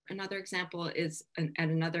 Another example is at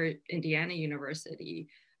another Indiana university,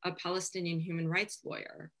 a Palestinian human rights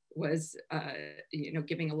lawyer was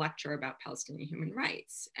giving a lecture about Palestinian human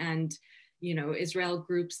rights. And Israel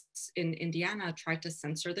groups in Indiana tried to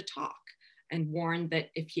censor the talk and warned that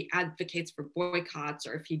if he advocates for boycotts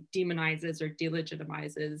or if he demonizes or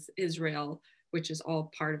delegitimizes Israel, which is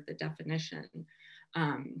all part of the definition,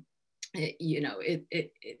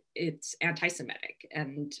 it's anti-Semitic,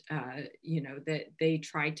 and that they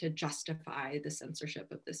tried to justify the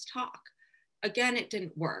censorship of this talk. Again, it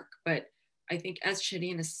didn't work, but I think, as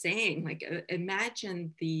Shireen is saying,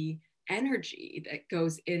 imagine the energy that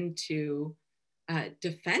goes into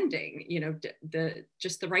defending,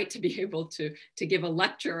 just the right to be able to give a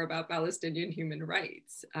lecture about Palestinian human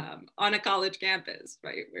rights on a college campus,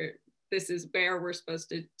 right? This is where we're supposed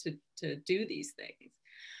to do these things.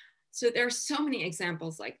 So there are so many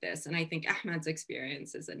examples like this, and I think Ahmed's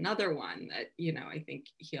experience is another one that I think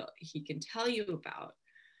he can tell you about.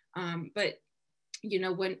 But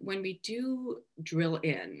when we do drill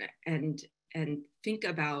in and think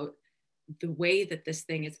about the way that this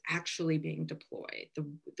thing is actually being deployed,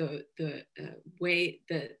 the way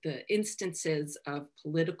the instances of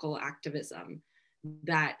political activism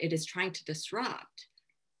that it is trying to disrupt,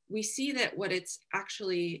 we see that what it's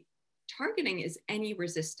actually targeting is any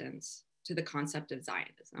resistance to the concept of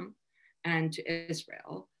Zionism and to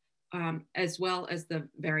Israel, as well as the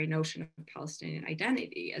very notion of Palestinian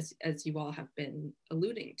identity, as you all have been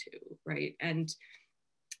alluding to, right? And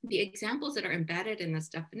the examples that are embedded in this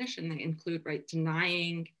definition, they include, right,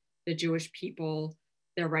 denying the Jewish people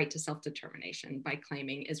their right to self-determination by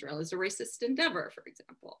claiming Israel is a racist endeavor, for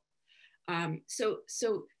example.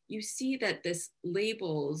 So you see that this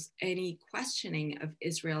labels any questioning of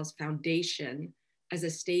Israel's foundation as a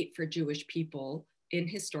state for Jewish people in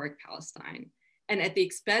historic Palestine, and at the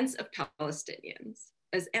expense of Palestinians,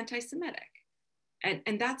 as anti-Semitic.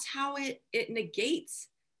 And that's how it negates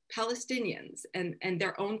Palestinians and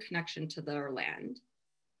their own connection to their land,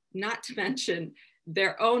 not to mention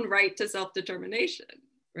their own right to self-determination,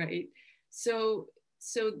 right? So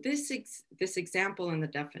this example in the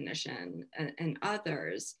definition and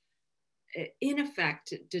others, in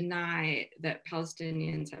effect, deny that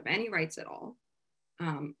Palestinians have any rights at all,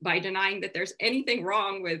 by denying that there's anything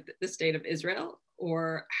wrong with the state of Israel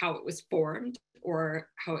or how it was formed or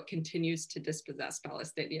how it continues to dispossess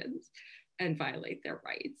Palestinians and violate their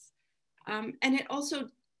rights. And it also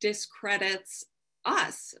discredits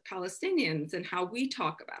us, Palestinians, and how we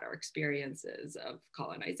talk about our experiences of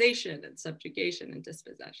colonization and subjugation and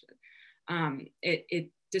dispossession.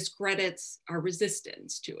 It discredits our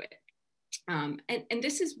resistance to it. And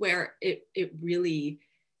this is where it really,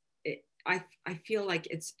 I feel like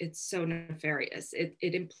it's so nefarious.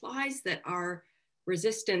 It implies that our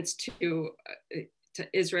resistance to to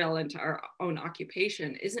Israel and to our own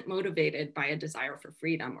occupation isn't motivated by a desire for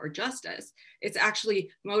freedom or justice. It's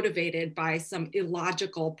actually motivated by some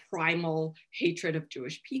illogical primal hatred of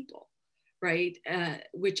Jewish people, right?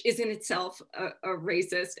 Which is in itself a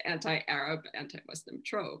racist, anti-Arab, anti-Muslim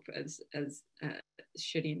trope, as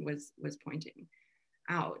Shireen was pointing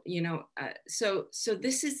out. So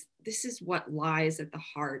this is what lies at the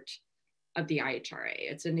heart of the IHRA.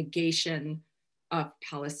 It's a negation of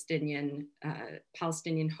Palestinianhood,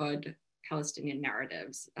 Palestinian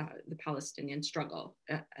narratives, the Palestinian struggle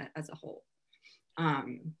as a whole.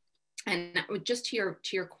 And just to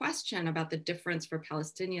your question about the difference for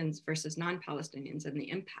Palestinians versus non-Palestinians and the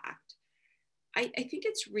impact, I think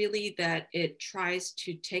it's really that it tries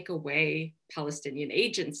to take away Palestinian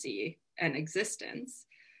agency and existence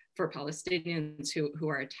for Palestinians who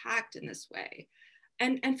are attacked in this way.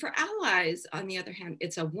 And for allies, on the other hand,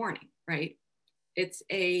 it's a warning, right? It's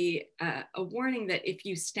a warning that if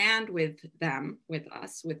you stand with them, with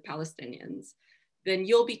us, with Palestinians, then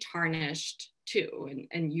you'll be tarnished too,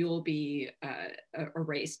 and you'll be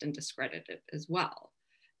erased and discredited as well.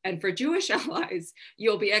 And for Jewish allies,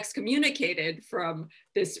 you'll be excommunicated from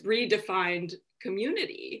this redefined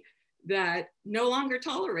community that no longer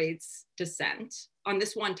tolerates dissent on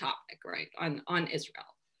this one topic, right, on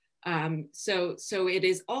Israel. So it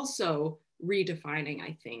is also redefining,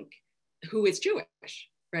 I think, who is Jewish,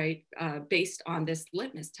 right, based on this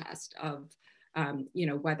litmus test of,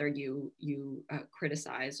 whether you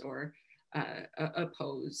criticize or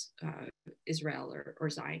oppose Israel or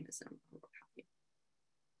Zionism.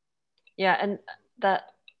 Yeah, and that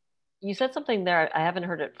you said something there. I haven't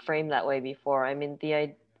heard it framed that way before. I mean, the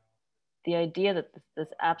idea that this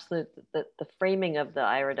absolute the framing of the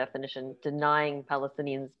IHRA definition denying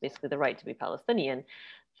Palestinians basically the right to be Palestinian.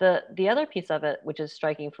 The other piece of it, which is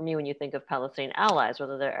striking for me when you think of Palestinian allies,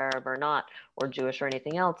 whether they're Arab or not, or Jewish or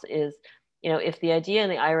anything else, is, if the idea in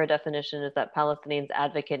the IHRA definition is that Palestinians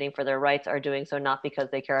advocating for their rights are doing so not because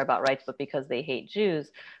they care about rights, but because they hate Jews,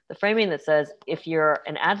 the framing that says if you're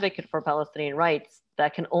an advocate for Palestinian rights,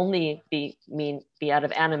 that can only be out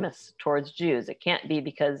of animus towards Jews. It can't be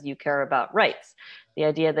because you care about rights. The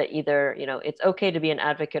idea that either, it's okay to be an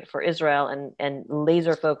advocate for Israel and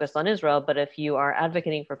laser focused on Israel, but if you are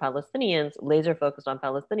advocating for Palestinians, laser focused on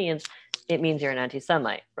Palestinians, it means you're an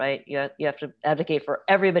anti-Semite, right? You have to advocate for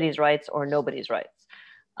everybody's rights or nobody's rights.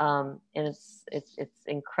 And it's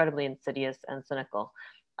incredibly insidious and cynical.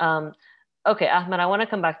 Okay, Ahmed, I want to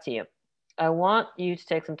come back to you. I want you to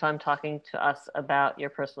take some time talking to us about your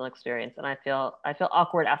personal experience. And I feel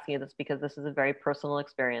awkward asking you this because this is a very personal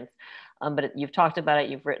experience, but you've talked about it,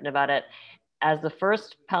 you've written about it. As the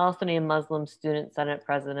first Palestinian Muslim student Senate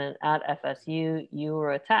president at FSU, you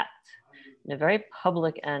were attacked in a very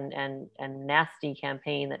public and nasty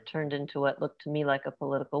campaign that turned into what looked to me like a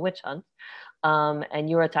political witch hunt. And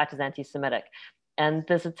you were attacked as anti-Semitic. And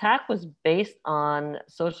this attack was based on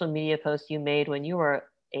social media posts you made when you were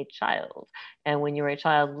a child, and when you were a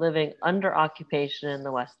child living under occupation in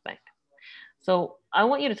the West Bank. So I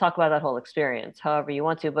want you to talk about that whole experience, however you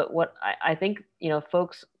want to, but what I think,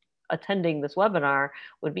 folks attending this webinar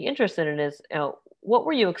would be interested in is, what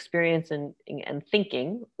were you experiencing and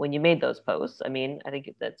thinking when you made those posts? I mean, I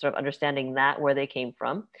think that sort of understanding that, where they came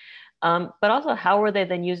from, but also how were they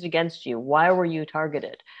then used against you? Why were you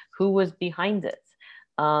targeted? Who was behind it?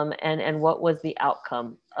 And what was the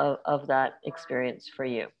outcome of that experience for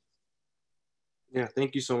you? Yeah,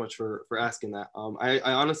 thank you so much for asking that. I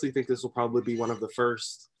honestly think this will probably be one of the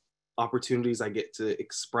first opportunities I get to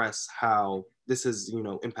express how this has,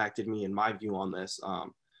 impacted me and my view on this,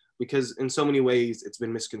 because in so many ways it's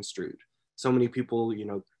been misconstrued. So many people,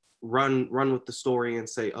 run with the story and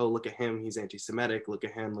say, oh, look at him, he's anti-Semitic, look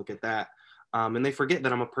at him, look at that. And they forget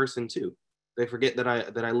that I'm a person too. They forget that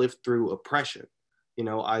I lived through oppression.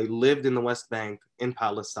 I lived in the West Bank in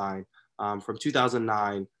Palestine from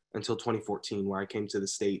 2009 until 2014, where I came to the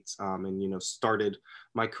States and, started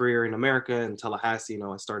my career in America in Tallahassee.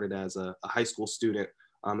 I started as a high school student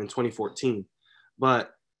in 2014.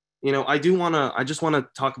 But, I just want to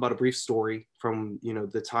talk about a brief story from,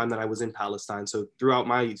 the time that I was in Palestine. So throughout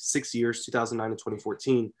my 6 years, 2009 to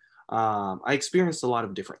 2014, I experienced a lot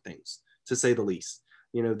of different things, to say the least.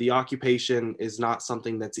 The occupation is not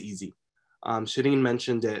something that's easy. Shireen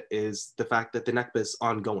mentioned it, is the fact that the Nakba is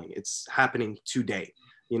ongoing. It's happening today.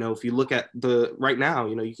 If you look at right now,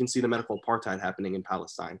 you can see the medical apartheid happening in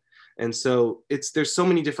Palestine. And so there's so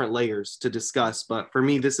many different layers to discuss, but for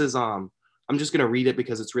me, this is, I'm just going to read it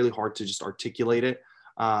because it's really hard to just articulate it.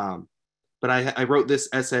 But I wrote this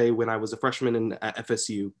essay when I was a freshman at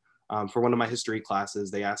FSU. For one of my history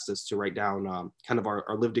classes, they asked us to write down kind of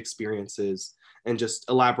our lived experiences and just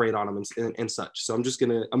elaborate on them and such. So I'm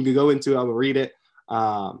gonna go into it, I'm gonna read it.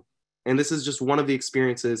 And this is just one of the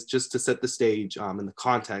experiences, just to set the stage in the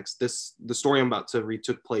context. The story I'm about to read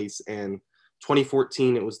took place in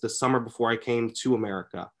 2014. It was the summer before I came to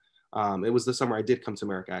America. It was the summer I did come to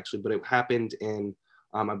America, actually, but it happened in,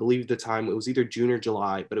 I believe the time, it was either June or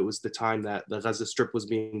July, but it was the time that the Gaza Strip was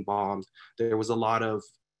being bombed. There was a lot of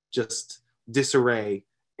just disarray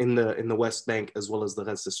in the West Bank as well as the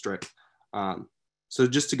Gaza Strip. So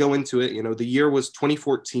just to go into it, the year was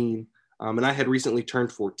 2014. And I had recently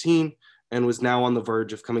turned 14 and was now on the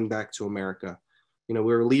verge of coming back to America. We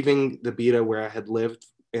were leaving the Beta where I had lived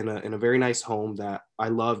in a very nice home that I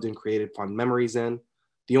loved and created fond memories in.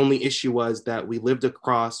 The only issue was that we lived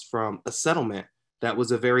across from a settlement that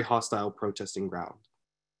was a very hostile protesting ground.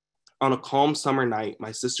 On a calm summer night,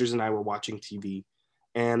 my sisters and I were watching TV,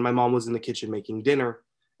 and my mom was in the kitchen making dinner,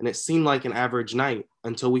 and it seemed like an average night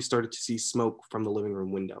until we started to see smoke from the living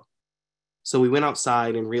room window. So we went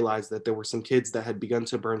outside and realized that there were some kids that had begun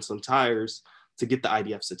to burn some tires to get the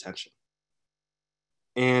IDF's attention.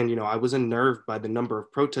 And, I was unnerved by the number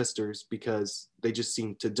of protesters because they just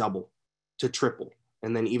seemed to double, to triple,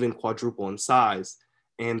 and then even quadruple in size,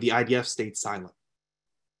 and the IDF stayed silent.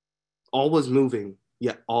 All was moving,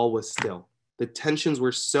 yet all was still. The tensions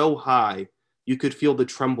were so high, you could feel the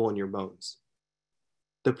tremble in your bones.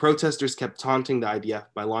 The protesters kept taunting the IDF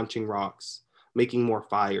by launching rocks, making more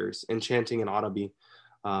fires, and chanting in Arabic,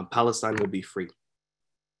 Palestine will be free.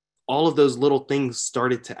 All of those little things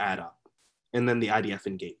started to add up, and then the IDF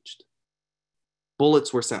engaged.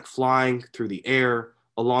 Bullets were sent flying through the air,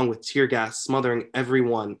 along with tear gas smothering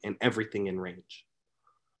everyone and everything in range.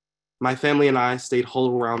 My family and I stayed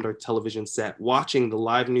huddled around our television set, watching the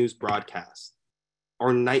live news broadcast.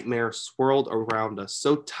 Our nightmare swirled around us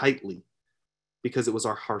so tightly because it was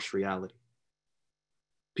our harsh reality.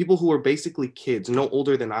 People who were basically kids, no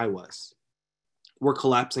older than I was, were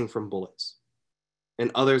collapsing from bullets,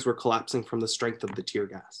 and others were collapsing from the strength of the tear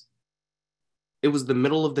gas. It was the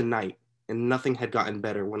middle of the night, and nothing had gotten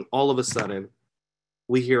better when all of a sudden,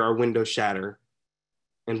 we hear our window shatter,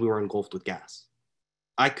 and we were engulfed with gas.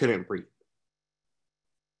 I couldn't breathe.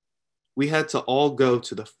 We had to all go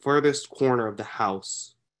to the furthest corner of the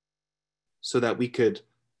house so that we could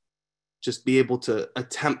just be able to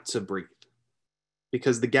attempt to breathe,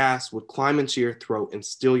 because the gas would climb into your throat and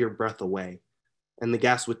steal your breath away. And the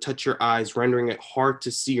gas would touch your eyes, rendering it hard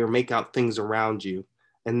to see or make out things around you.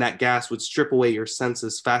 And that gas would strip away your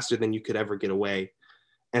senses faster than you could ever get away.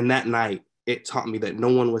 And that night, it taught me that no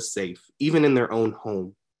one was safe, even in their own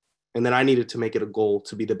home. And that I needed to make it a goal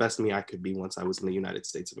to be the best me I could be once I was in the United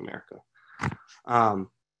States of America.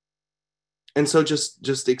 And so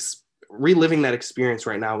reliving that experience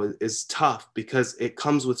right now is tough because it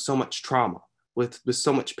comes with so much trauma, with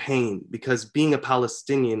so much pain, because being a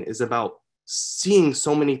Palestinian is about seeing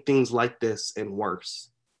so many things like this and worse.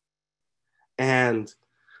 And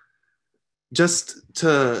just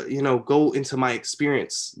to, go into my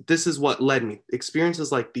experience, this is what led me.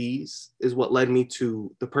 Experiences like these is what led me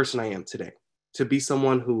to the person I am today, to be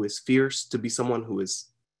someone who is fierce, to be someone who is,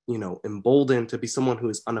 emboldened, to be someone who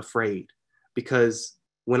is unafraid. Because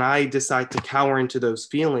when I decide to cower into those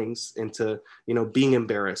feelings, into, being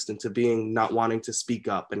embarrassed, into being not wanting to speak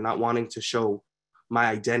up and not wanting to show my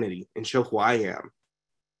identity and show who I am,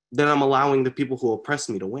 then I'm allowing the people who oppress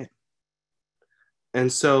me to win.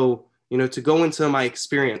 And so, to go into my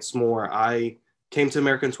experience more, I came to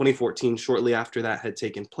America in 2014, shortly after that had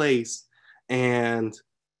taken place. And,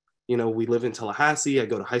 we live in Tallahassee. I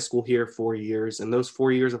go to high school here 4 years. And those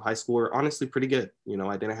 4 years of high school were honestly pretty good.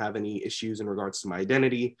 I didn't have any issues in regards to my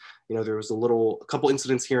identity. There was a couple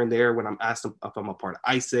incidents here and there when I'm asked if I'm a part of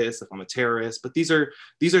ISIS, if I'm a terrorist. But these are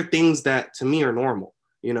things that to me are normal.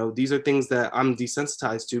 These are things that I'm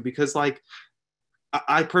desensitized to because,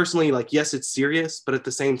 I personally, yes, it's serious, but at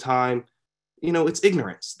the same time, it's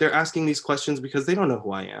ignorance. They're asking these questions because they don't know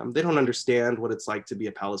who I am. They don't understand what it's like to be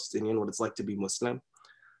a Palestinian, what it's like to be Muslim.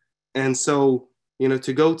 And so,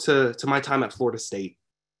 to go to my time at Florida State,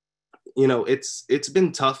 it's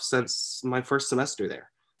been tough since my first semester there.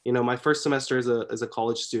 My first semester as a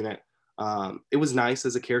college student, it was nice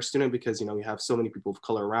as a care student because, you have so many people of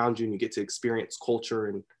color around you and you get to experience culture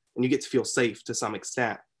and you get to feel safe to some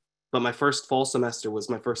extent. But my first fall semester was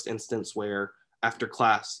my first instance where after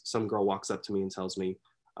class, some girl walks up to me and tells me,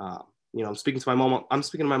 I'm speaking to my mom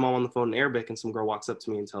on the phone in Arabic, and some girl walks up to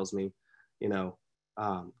me and tells me,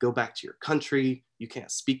 go back to your country. You can't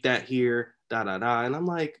speak that here. da da da. And I'm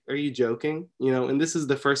like, are you joking? You know, and this is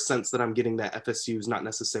the first sense that I'm getting that FSU is not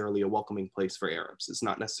necessarily a welcoming place for Arabs. It's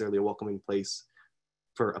not necessarily a welcoming place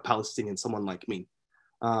for a Palestinian, someone like me.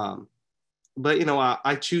 But you know,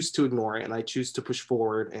 I choose to ignore it, and I choose to push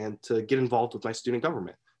forward and to get involved with my student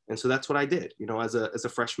government. And so that's what I did. You know, as a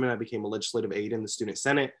freshman, I became a legislative aide in the student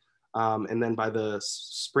senate. And then by the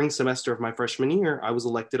spring semester of my freshman year, I was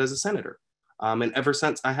elected as a senator. And ever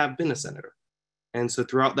since, I have been a senator. And so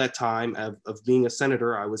throughout that time of being a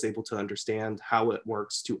senator, I was able to understand how it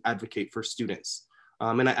works to advocate for students.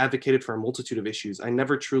 And I advocated for a multitude of issues. I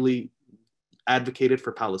never truly advocated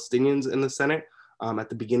for Palestinians in the Senate at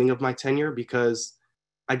the beginning of my tenure, because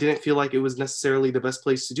I didn't feel like it was necessarily the best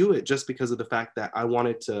place to do it, just because of the fact that I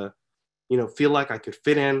wanted to, you know, feel like I could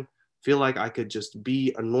fit in, feel like I could just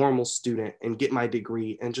be a normal student and get my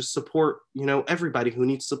degree and just support, you know, everybody who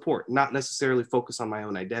needs support, not necessarily focus on my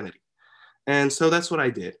own identity. And so that's what I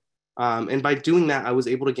did. And by doing that, I was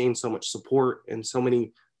able to gain so much support and so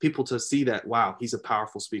many people to see that, wow, he's a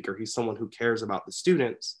powerful speaker. He's someone who cares about the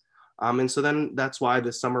students. And so then that's why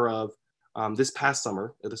this past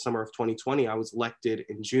summer, the summer of 2020, I was elected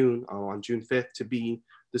in June, on June 5th, to be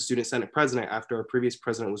the Student Senate president after our previous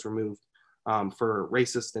president was removed for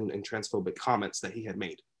racist and transphobic comments that he had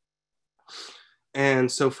made.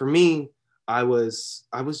 And so for me, I was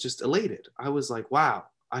just elated. I was like, wow,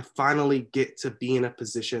 I finally get to be in a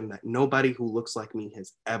position that nobody who looks like me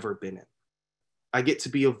has ever been in. I get to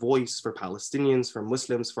be a voice for Palestinians, for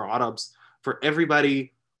Muslims, for Arabs, for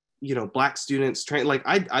everybody, you know, Black students. Like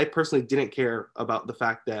I personally didn't care about the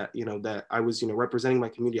fact that, you know, that I was, you know, representing my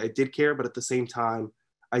community. I did care, but at the same time,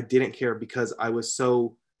 I didn't care because I was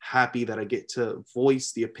so happy that I get to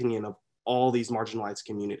voice the opinion of all these marginalized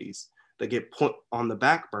communities that get put on the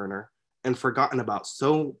back burner and forgotten about.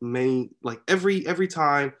 So many, like every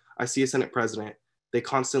time I see a Senate president, they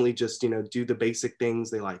constantly just, you know, do the basic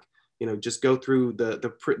things. They like, you know, just go through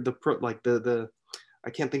the I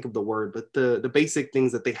can't think of the word, but the basic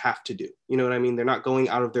things that they have to do. You know what I mean? They're not going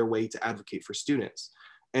out of their way to advocate for students.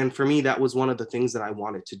 And for me, that was one of the things that I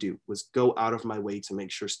wanted to do, was go out of my way to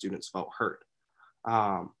make sure students felt heard.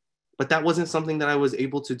 But that wasn't something that I was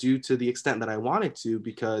able to do to the extent that I wanted to,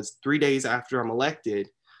 because 3 days after I'm elected,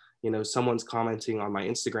 you know, someone's commenting on my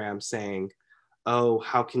Instagram saying, oh,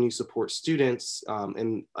 how can you support students?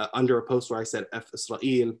 And under a post where I said F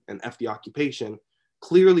Israel and F the occupation,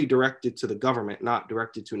 clearly directed to the government, not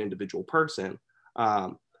directed to an individual person.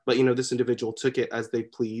 But, you know, this individual took it as they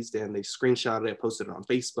pleased, and they screenshotted it, posted it on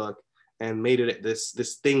Facebook, and made it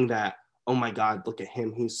this thing that, oh my God, look at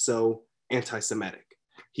him. He's so anti-Semitic.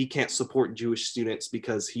 He can't support Jewish students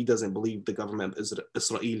because he doesn't believe the government of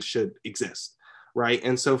Israel should exist, right?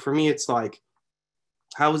 And so for me, it's like,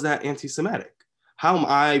 how is that anti-Semitic? How am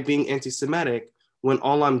I being anti-Semitic when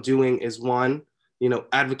all I'm doing is, one, you know,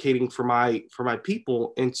 advocating for my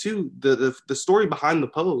people, and two, the story behind the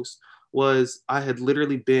post was I had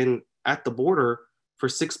literally been at the border for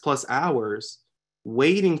 6+ hours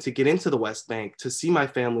waiting to get into the West Bank to see my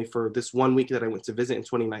family for this 1 week that I went to visit in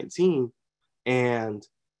 2019. And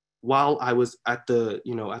while I was at the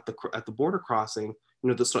border crossing, you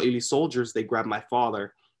know, the Israeli soldiers, they grabbed my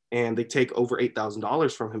father and they take over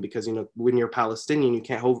 $8,000 from him, because, you know, when you're Palestinian, you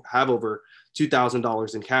can't have over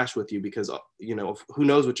 $2,000 in cash with you, because, you know, who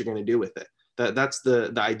knows what you're going to do with it. That's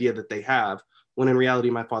the idea that they have, when in reality,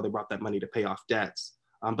 my father brought that money to pay off debts.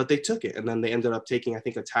 But they took it, and then they ended up taking, I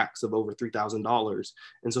think, a tax of over $3,000.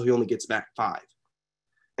 And so he only gets back $5,000.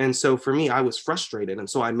 And so for me, I was frustrated. And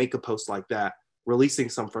so I make a post like that, releasing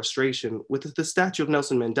some frustration with the statue of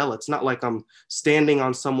Nelson Mandela. It's not like I'm standing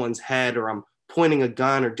on someone's head or I'm pointing a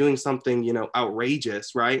gun or doing something, you know,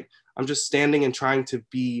 outrageous, right? I'm just standing and trying to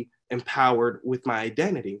be empowered with my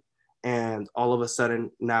identity. And all of a sudden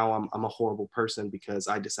now I'm a horrible person because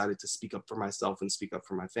I decided to speak up for myself and speak up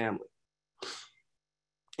for my family.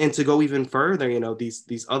 And to go even further, you know,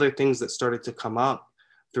 these other things that started to come up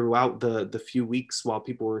throughout the few weeks while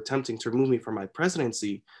people were attempting to remove me from my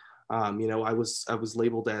presidency. You know, I was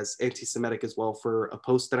labeled as anti-Semitic as well for a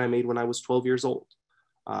post that I made when I was 12 years old.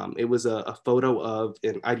 It was a photo of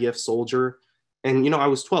an IDF soldier. And, you know, I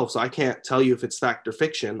was 12, so I can't tell you if it's fact or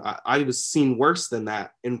fiction. I was seen worse than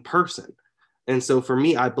that in person. And so for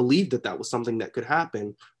me, I believed that was something that could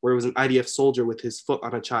happen, where it was an IDF soldier with his foot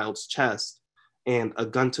on a child's chest and a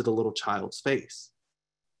gun to the little child's face.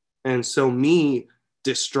 And so me,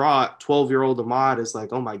 distraught 12-year-old Ahmad, is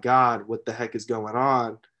like, oh my God, what the heck is going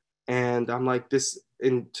on? And I'm like, this,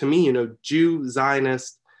 and to me, you know, Jew,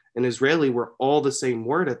 Zionist, and Israeli were all the same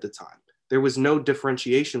word at the time. There was no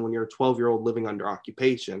differentiation when you're a 12-year-old living under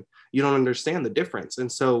occupation. You don't understand the difference.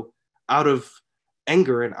 And so out of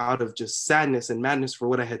anger and out of just sadness and madness for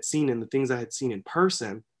what I had seen and the things I had seen in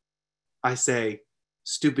person, I say,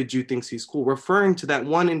 stupid Jew thinks he's cool, referring to that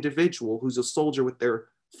one individual who's a soldier with their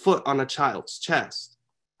foot on a child's chest.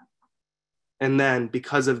 And then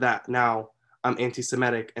because of that, now I'm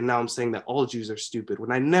anti-Semitic, and now I'm saying that all Jews are stupid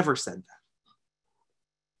when I never said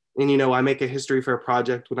that. And, you know, I make a history fair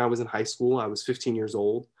project when I was in high school. I was 15 years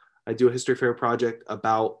old. I do a history fair project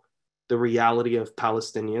about the reality of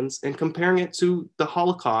Palestinians and comparing it to the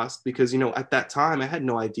Holocaust, because, you know, at that time, I had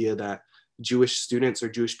no idea that Jewish students or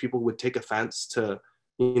Jewish people would take offense to,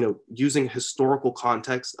 you know, using historical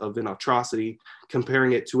context of an atrocity,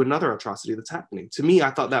 comparing it to another atrocity that's happening. To me,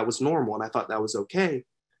 I thought that was normal and I thought that was okay.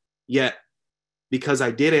 Yet, because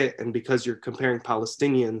I did it, and because you're comparing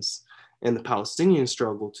Palestinians and the Palestinian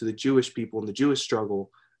struggle to the Jewish people and the Jewish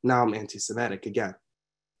struggle, now I'm anti-Semitic again.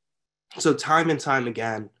 So time and time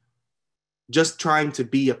again, just trying to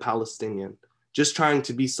be a Palestinian, just trying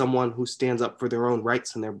to be someone who stands up for their own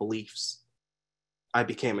rights and their beliefs, I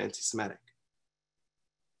became anti-Semitic.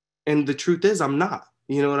 And the truth is, I'm not.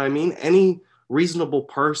 You know what I mean? Any reasonable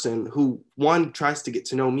person who, one, tries to get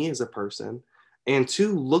to know me as a person, and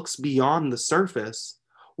two, looks beyond the surface,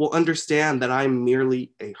 will understand that I'm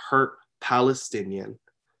merely a hurt Palestinian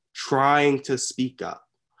trying to speak up,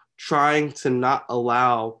 trying to not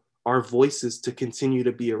allow our voices to continue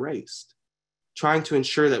to be erased, trying to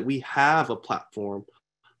ensure that we have a platform,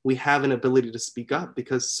 we have an ability to speak up,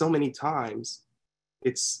 because so many times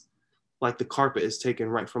it's like the carpet is taken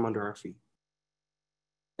right from under our feet.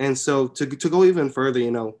 And so to go even further,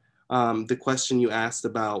 you know, the question you asked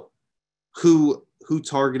about who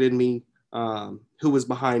targeted me, who was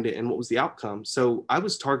behind it, and what was the outcome. So I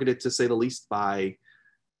was targeted, to say the least, by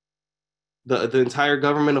the entire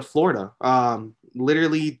government of Florida.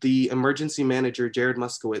 Literally the emergency manager, Jared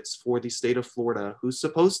Moskowitz, for the state of Florida, who's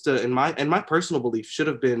supposed to, in my personal belief, should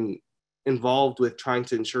have been involved with trying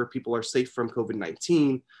to ensure people are safe from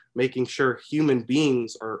COVID-19, making sure human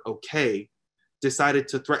beings are okay, decided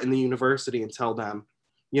to threaten the university and tell them,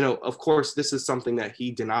 you know, of course, this is something that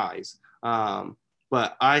he denies.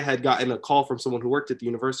 But I had gotten a call from someone who worked at the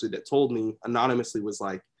university that told me anonymously, was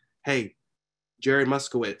like, hey, Jared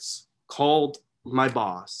Moskowitz called my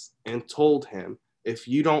boss and told him, if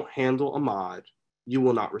you don't handle Ahmaud, you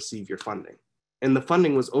will not receive your funding. And the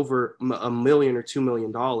funding was over $1 million or $2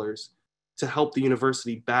 million to help the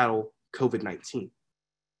university battle COVID-19.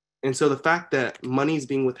 And so the fact that money is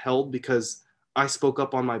being withheld because I spoke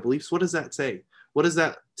up on my beliefs, what does that say? What does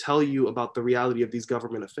that tell you about the reality of these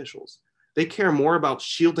government officials? They care more about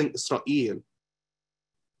shielding Israel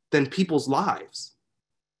than people's lives.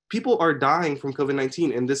 People are dying from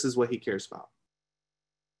COVID-19, and this is what he cares about.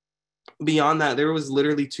 Beyond that, there was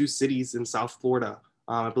literally 2 cities in South Florida,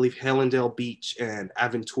 I believe Hallandale Beach and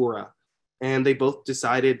Aventura. And they both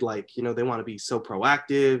decided, like, you know, they want to be so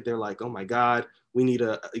proactive. They're like, oh my God, we need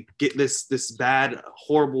to get this bad,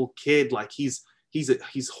 horrible kid. Like he's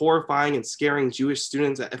horrifying and scaring Jewish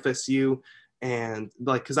students at FSU. And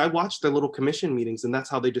like, cause I watched their little commission meetings, and that's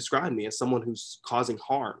how they described me, as someone who's causing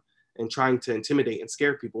harm and trying to intimidate and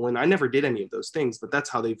scare people. And I never did any of those things, but that's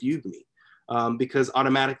how they viewed me. Because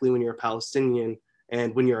automatically when you're a Palestinian,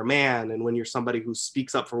 and when you're a man, and when you're somebody who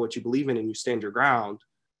speaks up for what you believe in and you stand your ground,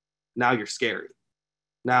 now you're scary.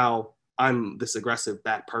 Now I'm this aggressive,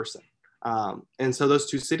 bad person. And so those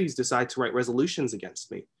 2 cities decide to write resolutions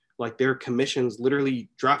against me. Like their commissions literally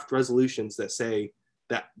draft resolutions that say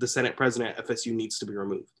that the Senate president at FSU needs to be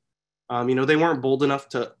removed. You know, they weren't bold enough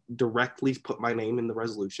to directly put my name in the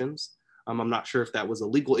resolutions. I'm not sure if that was a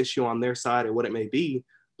legal issue on their side or what it may be,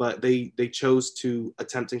 but they chose to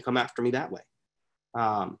attempt and come after me that way.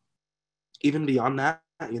 Even beyond that,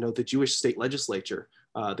 you know, the Jewish state legislature,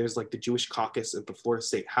 there's like the Jewish caucus at the Florida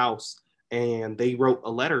State House, and they wrote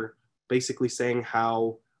a letter basically saying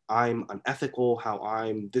how I'm unethical, how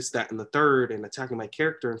I'm this, that, and the third, and attacking my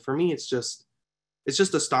character. And for me, it's just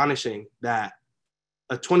astonishing that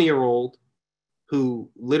a 20-year-old who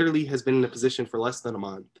literally has been in a position for less than a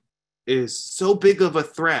month is so big of a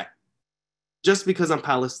threat just because I'm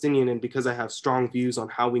Palestinian and because I have strong views on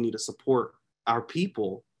how we need to support our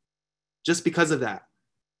people. Just because of that,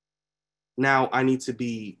 now I need to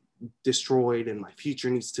be destroyed and my future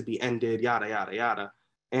needs to be ended, yada, yada, yada.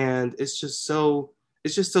 And it's just so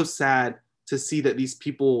sad to see that these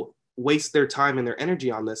people waste their time and their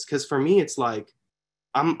energy on this. Because for me, it's like,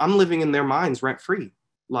 I'm living in their minds rent free.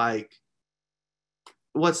 Like,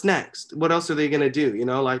 what's next? What else are they going to do? You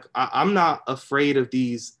know, like I'm not afraid of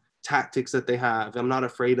these tactics that they have. I'm not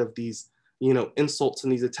afraid of these, you know, insults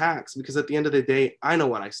and these attacks, because at the end of the day, I know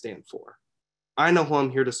what I stand for. I know who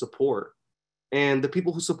I'm here to support. And the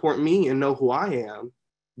people who support me and know who I am,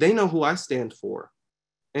 they know who I stand for.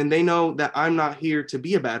 And they know that I'm not here to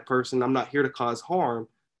be a bad person. I'm not here to cause harm,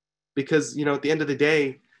 because, you know, at the end of the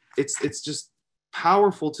day, it's just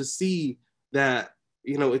powerful to see that,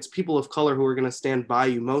 you know, it's people of color who are going to stand by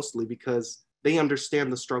you, mostly because they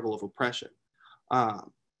understand the struggle of oppression.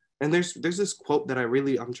 Um, and there's this quote that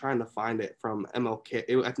I'm trying to find it from not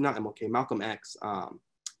MLK, Malcolm X,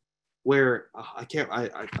 where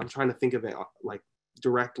I'm trying to think of it like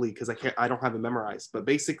directly, because I don't have it memorized, but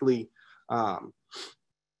basically, um,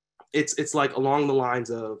 it's like along the lines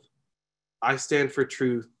of, I stand for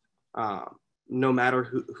truth, no matter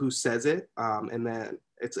who says it, and then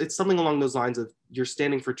it's something along those lines of, you're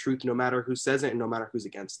standing for truth no matter who says it and no matter who's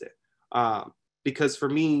against it. Because for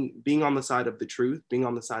me, being on the side of the truth, being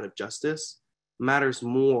on the side of justice, matters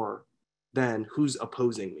more than who's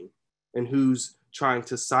opposing me and who's trying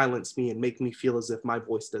to silence me and make me feel as if my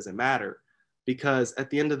voice doesn't matter. Because at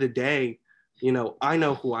the end of the day, you know, I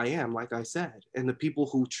know who I am, like I said, and the people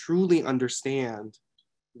who truly understand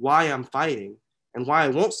why I'm fighting and why I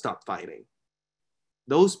won't stop fighting,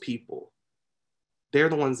 those people, they're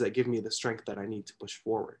the ones that give me the strength that I need to push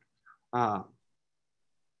forward.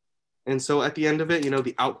 And so at the end of it, you know,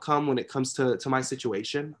 the outcome when it comes to my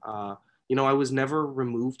situation, you know, I was never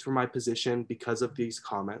removed from my position because of these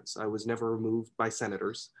comments. I was never removed by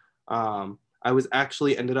senators. I was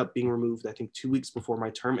actually ended up being removed, I think, 2 weeks before my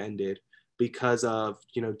term ended, because of,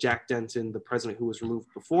 you know, Jack Denton, the president who was removed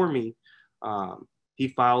before me. He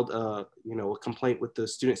filed a complaint with the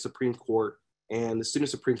Student Supreme Court, and the Student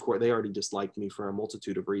Supreme Court, they already disliked me for a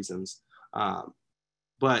multitude of reasons.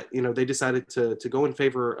 But, you know, they decided to go in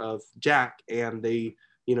favor of Jack, and they,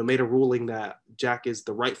 you know, made a ruling that Jack is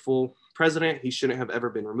the rightful president. He shouldn't have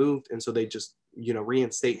ever been removed. And so they just, you know,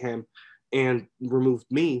 reinstate him and removed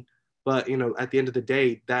me. But, you know, at the end of the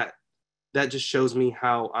day, that just shows me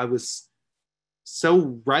how I was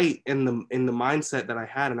so right in the mindset that I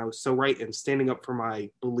had, and I was so right in standing up for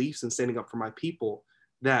my beliefs and standing up for my people,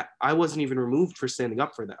 that I wasn't even removed for standing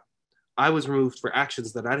up for them. I was removed for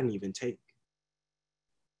actions that I didn't even take.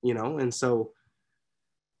 You know, and so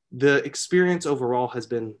the experience overall has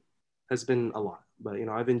been a lot. But, you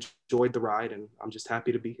know, I've enjoyed the ride, and I'm just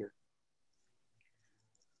happy to be here.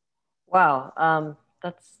 Wow,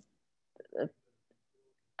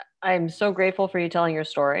 I'm so grateful for you telling your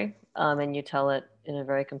story, and you tell it in a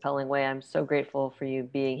very compelling way. I'm so grateful for you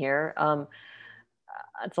being here.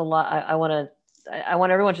 It's a lot. I want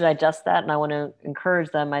everyone to digest that, and I want to encourage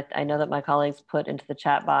them. I know that my colleagues put into the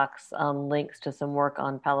chat box links to some work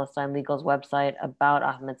on Palestine Legal's website about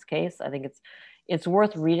Ahmed's case. I think it's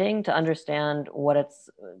worth reading to understand what it's.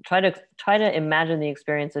 Try to imagine the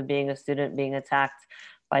experience of being a student being attacked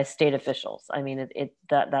by state officials. I mean,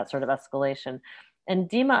 that sort of escalation. And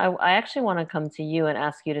Dima, I actually want to come to you and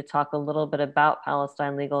ask you to talk a little bit about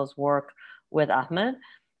Palestine Legal's work with Ahmed,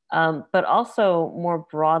 but also more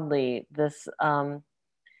broadly, this I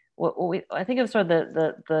think of sort of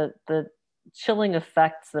the chilling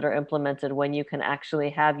effects that are implemented when you can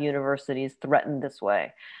actually have universities threatened this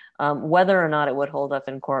way. Whether or not it would hold up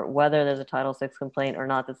in court, whether there's a Title VI complaint or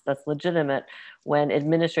not, that's legitimate, when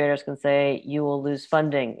administrators can say, you will lose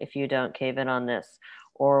funding if you don't cave in on this.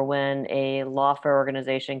 Or when a lawfare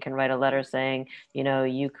organization can write a letter saying, you know,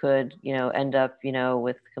 you could, you know, end up, you know,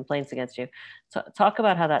 with complaints against you. So talk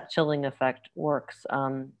about how that chilling effect works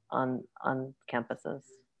on campuses.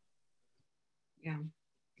 Yeah,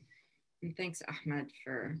 and thanks, Ahmed,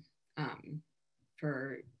 for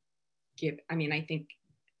I mean, I think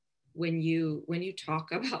when you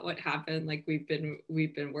talk about what happened, like we've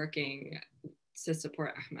been working to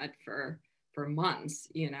support Ahmed for months,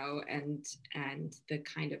 you know, and the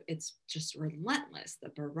kind of, it's just relentless, the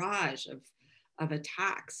barrage of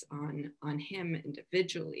attacks on him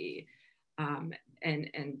individually, and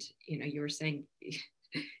you know, you were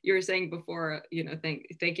saying before, you know,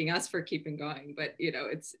 thanking us for keeping going, but you know,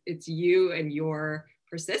 it's you and your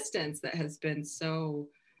persistence that has been so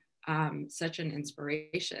such an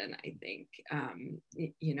inspiration, I think,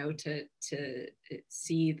 you know, to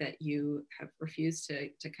see that you have refused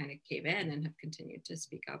to kind of cave in and have continued to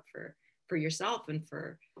speak up for yourself and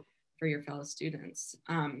for your fellow students.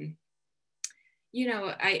 You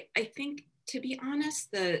know, I think, to be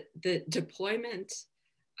honest, the deployment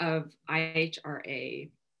of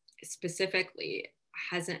IHRA specifically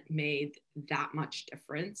hasn't made that much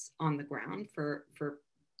difference on the ground for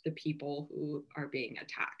the people who are being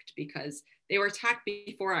attacked, because they were attacked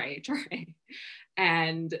before IHRA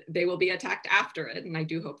and they will be attacked after it. And I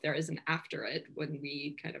do hope there is an after it when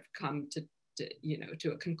we kind of come to you know,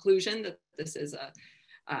 to a conclusion that this is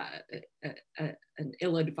an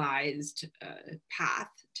ill-advised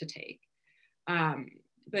path to take.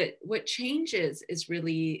 But what changes is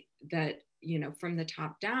really that, you know, from the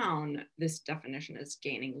top down, this definition is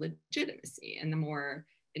gaining legitimacy, and the more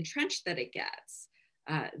entrenched that it gets,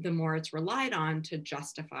 the more it's relied on to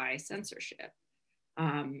justify censorship.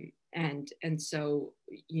 And so,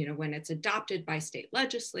 you know, when it's adopted by state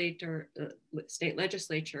legislatures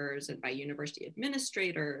and by university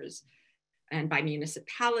administrators and by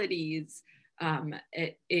municipalities,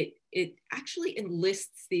 it actually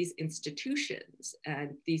enlists these institutions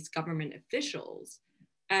and these government officials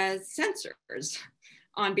as censors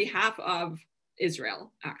on behalf of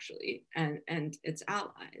Israel, actually, and its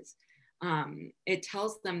allies. It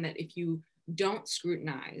tells them that if you don't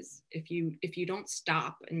scrutinize, if you don't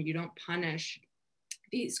stop and you don't punish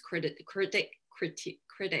these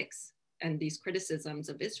critics and these criticisms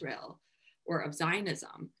of Israel or of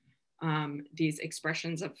Zionism, these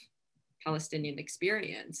expressions of Palestinian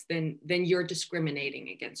experience, then you're discriminating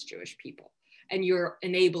against Jewish people, and you're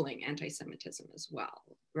enabling anti-Semitism as well,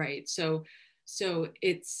 right? So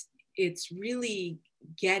it's really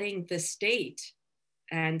getting the state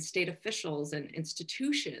and state officials and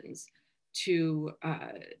institutions to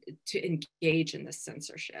engage in this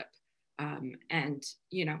censorship, and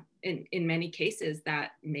you know, in many cases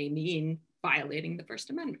that may mean violating the First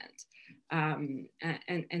Amendment,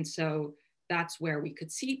 and so that's where we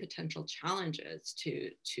could see potential challenges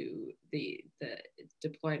to the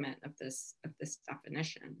deployment of this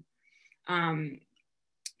definition.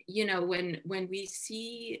 You know, when we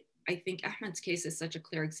see, I think Ahmed's case is such a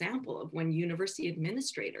clear example of when university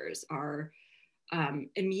administrators are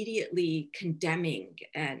immediately condemning,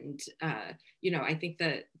 and you know, I think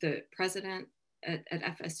that the president at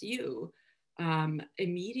FSU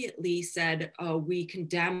immediately said, "Oh, we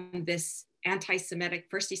condemn this anti-Semitic."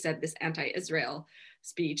 First, he said this anti-Israel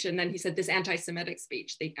speech, and then he said this anti-Semitic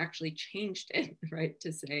speech. They actually changed it, right,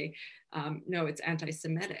 to say, no, it's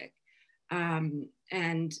anti-Semitic.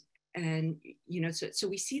 And you know, so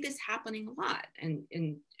we see this happening a lot,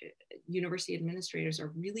 and university administrators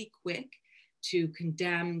are really quick to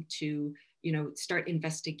condemn, to, you know, start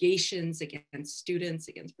investigations against students,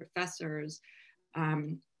 against professors,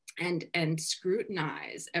 and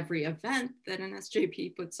scrutinize every event that an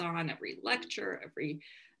SJP puts on, every lecture,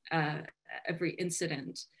 every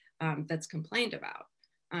incident that's complained about.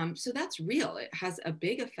 So that's real. It has a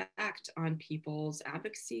big effect on people's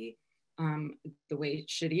advocacy. The way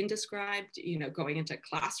Shireen described, you know, going into a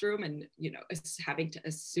classroom and, you know, having to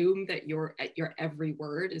assume that your every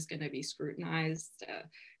word is going to be scrutinized,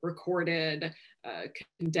 recorded,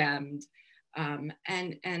 condemned.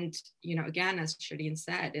 And you know, again, as Shireen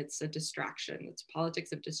said, it's a distraction. It's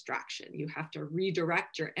politics of distraction. You have to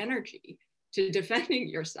redirect your energy to defending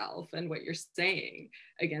yourself and what you're saying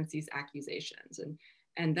against these accusations,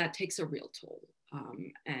 and that takes a real toll.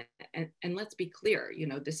 And let's be clear, you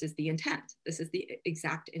know, this is the intent. This is the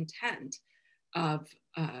exact intent of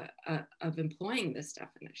employing this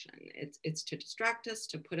definition. It's to distract us,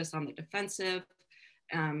 to put us on the defensive.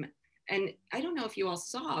 And I don't know if you all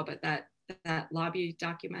saw, but that lobby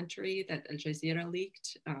documentary that Al Jazeera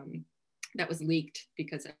leaked, that was leaked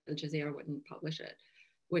because Al Jazeera wouldn't publish it,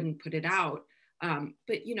 wouldn't put it out.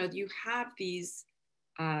 But you know, you have these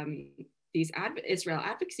Israel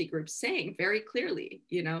advocacy groups saying very clearly,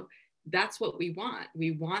 you know, that's what we want.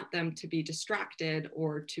 We want them to be distracted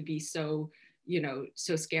or to be so, you know,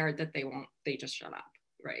 so scared that they just shut up,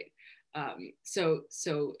 right? So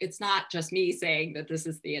it's not just me saying that this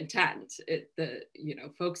is the intent. You know,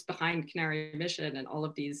 folks behind Canary Mission and all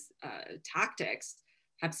of these tactics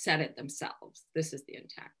have said it themselves. This is the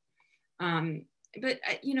intent. But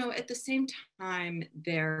you know, at the same time,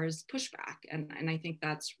 there's pushback, and I think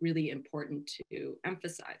that's really important to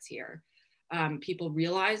emphasize here. People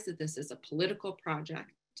realize that this is a political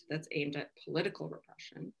project that's aimed at political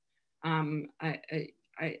repression. I'm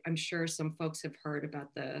sure some folks have heard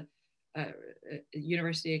about the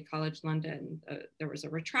University College London. There was a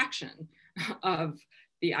retraction of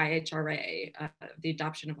the IHRA, the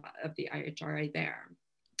adoption of the IHRA there.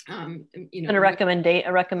 You know, and a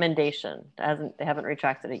recommendation. They haven't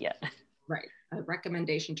retracted it yet. Right, a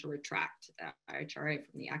recommendation to retract IHRA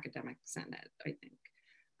from the Academic Senate, I think.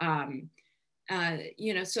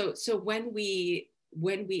 You know, so when we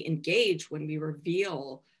engage, when we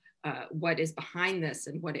reveal what is behind this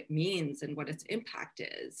and what it means and what its impact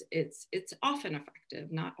is, it's often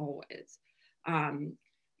effective, not always.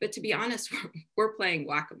 But to be honest, we're playing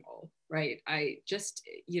whack-a-mole, right? I just,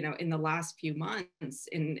 you know, in the last few months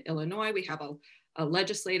in Illinois, we have a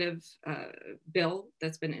legislative bill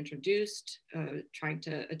that's been introduced trying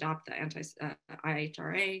to adopt the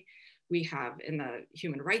IHRA. We have in the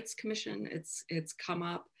Human Rights Commission, it's come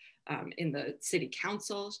up. In the city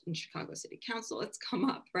council, in Chicago City Council, it's come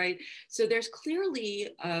up, right? So there's clearly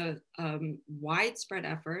a widespread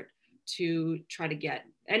effort to try to get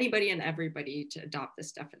anybody and everybody to adopt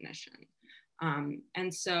this definition.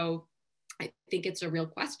 And so I think it's a real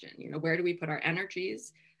question, you know, where do we put our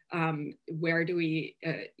energies? Where do we,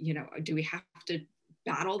 you know, do we have to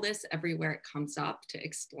battle this everywhere it comes up to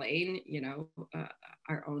explain, you know,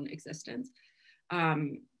 our own existence?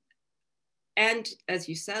 And as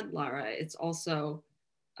you said, Lara, it's also,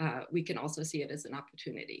 we can also see it as an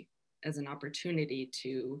opportunity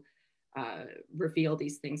to reveal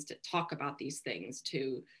these things, to talk about these things,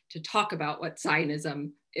 to talk about what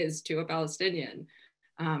Zionism is to a Palestinian,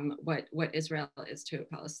 what Israel is to a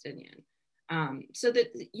Palestinian. So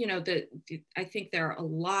that, you know, I think there are a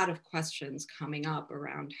lot of questions coming up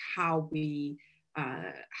around how we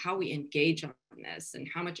engage on this and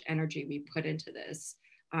how much energy we put into this.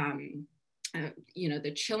 You know,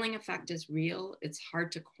 the chilling effect is real. It's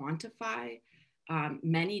hard to quantify.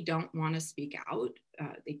 Many don't want to speak out.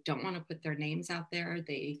 They don't want to put their names out there.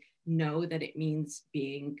 They know that it means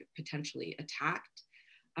being potentially attacked.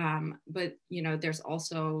 But, you know, there's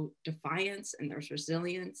also defiance and there's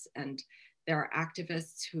resilience, and there are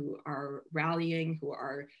activists who are rallying, who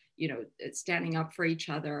are, you know, standing up for each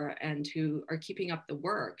other, and who are keeping up the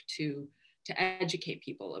work to educate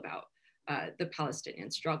people about the Palestinian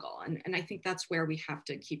struggle. And I think that's where we have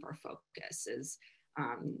to keep our focus is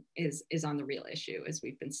on the real issue, as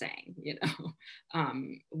we've been saying, you know,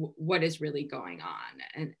 what is really going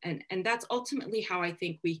on. And that's ultimately how I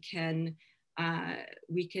think we can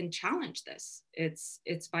challenge this.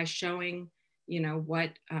 It's by showing, you know,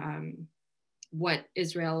 what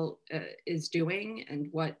Israel is doing and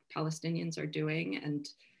what Palestinians are doing,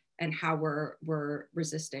 and how we're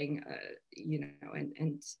resisting, you know,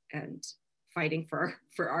 and fighting for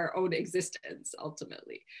our own existence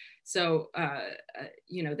ultimately. So,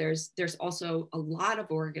 you know, there's also a lot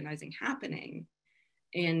of organizing happening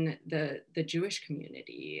in the Jewish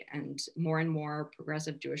community, and more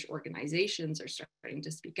progressive Jewish organizations are starting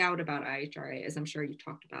to speak out about IHRA, as I'm sure you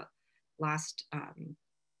talked about last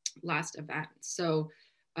event. So,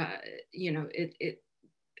 you know,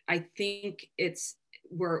 I think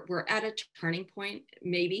we're at a turning point,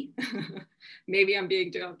 maybe. Maybe I'm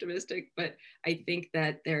being too optimistic, but I think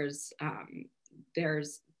that there's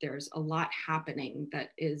a lot happening that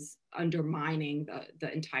is undermining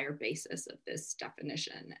the entire basis of this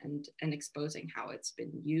definition, and exposing how it's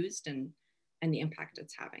been used and the impact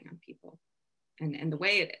it's having on people, and the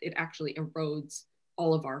way it actually erodes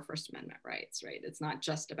all of our First Amendment rights, right? It's not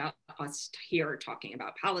just about us here talking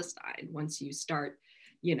about Palestine. Once you start,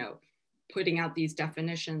 you know, putting out these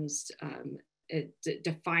definitions,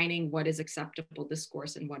 defining what is acceptable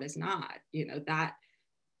discourse and what is not, you know, that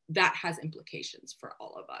has implications for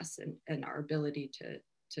all of us and our ability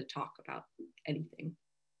to talk about anything.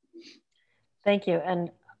 Thank you.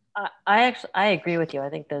 And I agree with you. I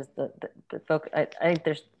think there's the focus.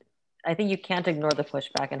 I think you can't ignore the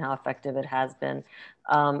pushback and how effective it has been.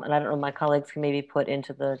 And I don't know, my colleagues can maybe put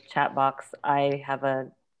into the chat box. I have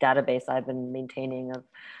a database I've been maintaining of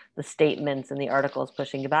the statements and the articles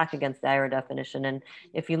pushing back against the IHRA definition. And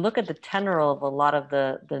if you look at the tenor of a lot of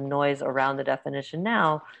the noise around the definition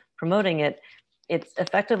now, promoting it, it's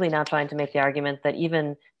effectively now trying to make the argument that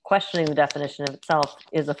even questioning the definition of itself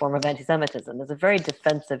is a form of anti-Semitism. There's a very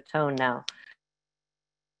defensive tone now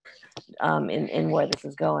in where this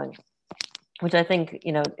is going, which I think,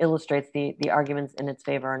 you know, illustrates the arguments in its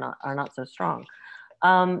favor are not so strong.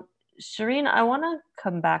 Shireen, I want to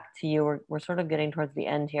come back to you. We're sort of getting towards the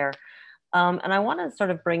end here. And I want to sort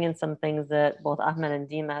of bring in some things that both Ahmed and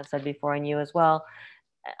Dima have said before, and you as well,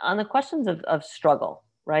 on the questions of struggle,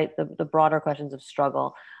 right? The broader questions of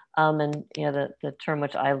struggle. And, you know, the term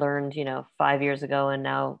which I learned, you know, 5 years ago and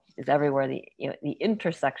now is everywhere, the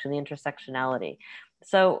intersectionality.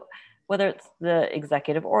 So whether it's the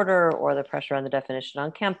executive order or the pressure on the definition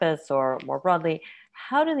on campus or more broadly,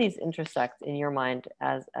 how do these intersect in your mind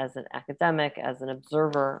as an academic, as an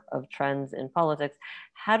observer of trends in politics?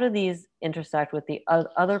 How do these intersect with the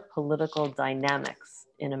other political dynamics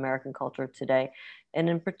in American culture today? And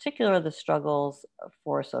in particular, the struggles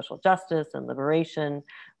for social justice and liberation,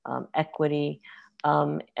 equity,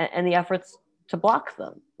 and the efforts to block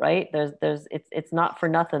them, right? It's not for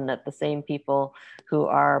nothing that the same people who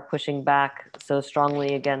are pushing back so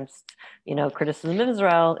strongly against, you know, criticism of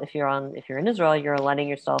Israel, if you're in Israel, you're aligning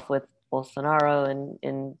yourself with Bolsonaro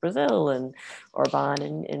in Brazil and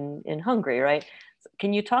Orban in Hungary, right? So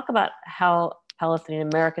can you talk about how Palestinian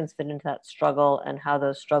Americans fit into that struggle and how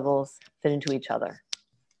those struggles fit into each other?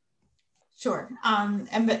 Sure.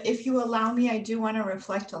 But if you allow me, I do want to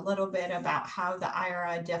reflect a little bit about how the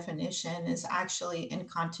IRA definition is actually in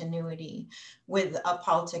continuity with a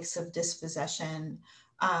politics of dispossession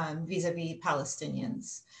vis-a-vis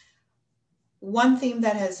Palestinians. One theme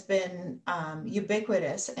that has been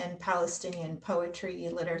ubiquitous in Palestinian poetry,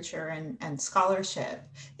 literature, and scholarship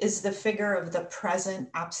is the figure of the present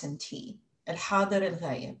absentee, al-hadir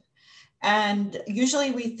al-ghayib. And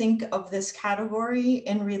usually we think of this category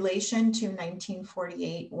in relation to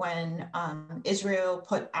 1948 when Israel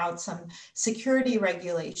put out some security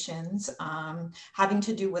regulations having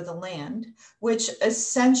to do with the land, which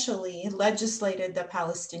essentially legislated the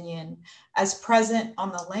Palestinian as present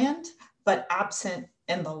on the land, but absent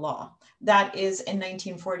in the law. That is, in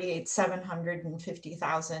 1948,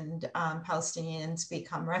 750,000 Palestinians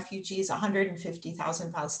become refugees.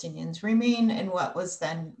 150,000 Palestinians remain in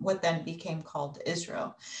what then became called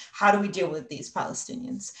Israel. How do we deal with these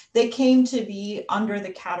Palestinians? They came to be under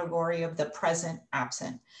the category of the present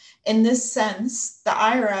absent. In this sense, the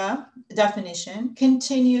IRA definition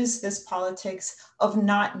continues this politics of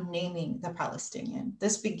not naming the Palestinian.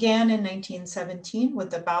 This began in 1917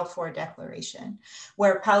 with the Balfour Declaration,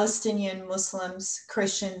 where Palestinian Muslims,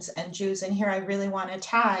 Christians, and Jews, and here I really want to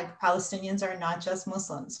tag, Palestinians are not just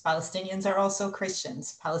Muslims. Palestinians are also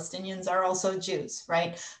Christians. Palestinians are also Jews,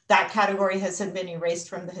 right? That category has been erased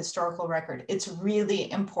from the historical record. It's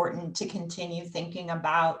really important to continue thinking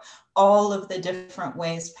about all of the different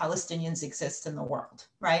ways Palestinians exist in the world,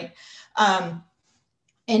 right?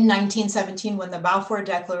 In 1917, when the Balfour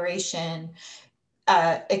Declaration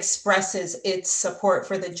expresses its support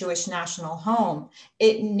for the Jewish national home,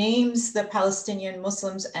 it names the Palestinian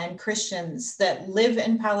Muslims and Christians that live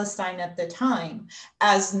in Palestine at the time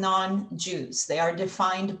as non-Jews. They are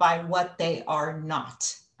defined by what they are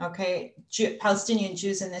not. Okay, Palestinian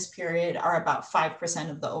Jews in this period are about 5%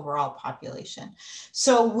 of the overall population.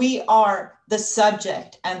 So we are the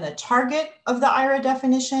subject and the target of the IRA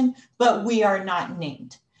definition, but we are not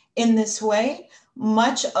named. In this way,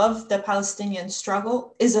 much of the Palestinian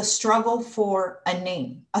struggle is a struggle for a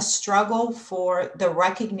name, a struggle for the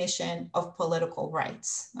recognition of political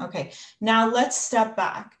rights. Okay, now let's step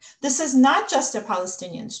back. This is not just a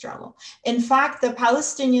Palestinian struggle. In fact, the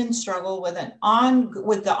Palestinian struggle with the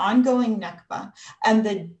ongoing Nakba and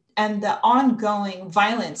the ongoing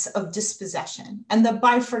violence of dispossession and the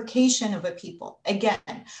bifurcation of a people. Again,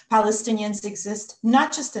 Palestinians exist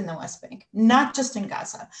not just in the West Bank, not just in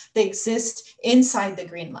Gaza. They exist inside the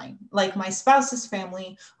Green Line, like my spouse's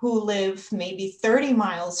family, who live maybe 30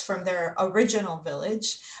 miles from their original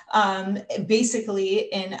village,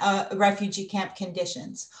 basically in refugee camp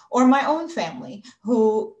conditions, or my own family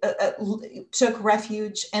who took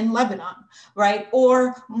refuge in Lebanon, right?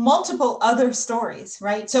 Or multiple other stories,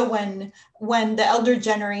 right? So when the elder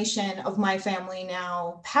generation of my family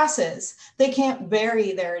now passes, they can't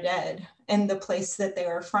bury their dead in the place that they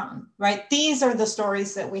are from, right? These are the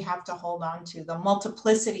stories that we have to hold on to, the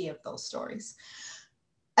multiplicity of those stories.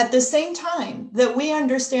 At the same time that we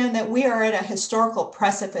understand that we are at a historical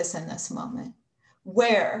precipice in this moment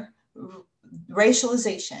where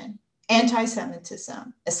racialization,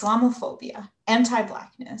 anti-Semitism, Islamophobia,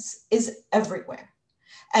 anti-Blackness is everywhere.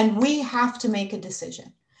 And we have to make a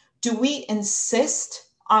decision. Do we insist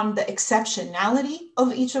on the exceptionality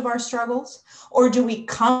of each of our struggles, or do we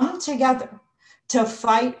come together to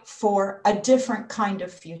fight for a different kind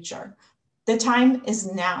of future? The time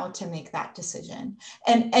is now to make that decision.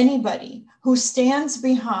 And anybody who stands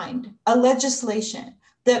behind a legislation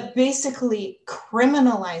that basically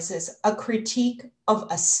criminalizes a critique of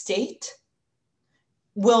a state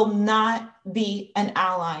will not be an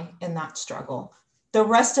ally in that struggle. The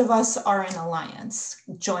rest of us are in alliance.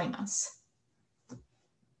 Join us.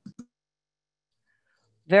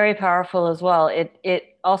 Very powerful as well.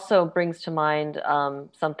 It also brings to mind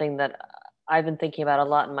something that I've been thinking about a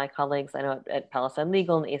lot, and my colleagues I know at Palestine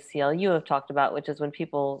Legal and ACLU have talked about, which is when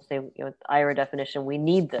people say, IRA definition, we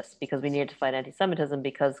need this because we need to fight anti-Semitism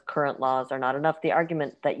because current laws are not enough. The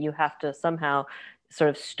argument that you have to somehow sort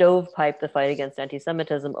of stovepipe the fight against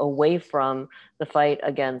anti-Semitism away from the fight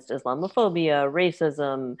against Islamophobia,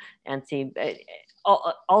 racism,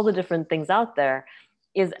 all the different things out there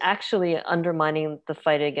is actually undermining the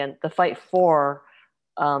fight for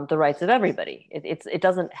the rights of everybody. It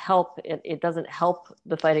doesn't help. It doesn't help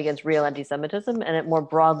the fight against real anti-Semitism, and it more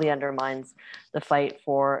broadly undermines the fight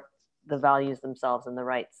for the values themselves and the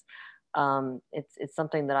rights. It's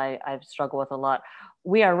something that I've struggled with a lot.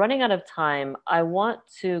 We are running out of time. I want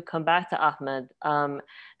to come back to Ahmed.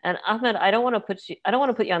 And Ahmed, I don't want to put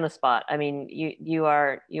you on the spot. I mean, you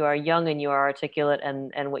are young and you are articulate,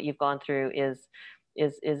 and what you've gone through is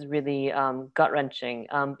really gut wrenching.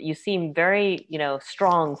 You seem very,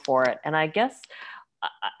 strong for it. And I guess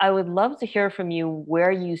I would love to hear from you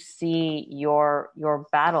where you see your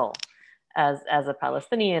battle as a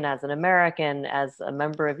Palestinian, as an American, as a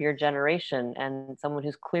member of your generation, and someone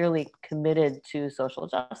who's clearly committed to social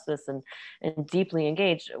justice and deeply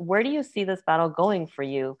engaged. Where do you see this battle going for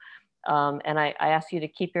you? And I ask you to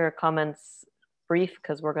keep your comments brief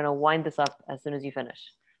because we're going to wind this up as soon as you finish.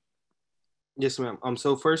 Yes, ma'am.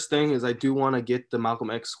 So first thing is I do want to get the Malcolm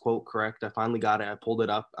X quote correct. I finally got it. I pulled it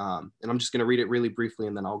up. And I'm just going to read it really briefly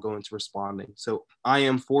and then I'll go into responding. So I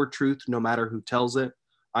am for truth no matter who tells it.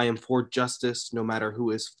 I am for justice no matter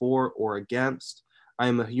who is for or against. I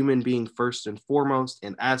am a human being first and foremost.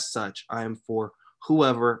 And as such, I am for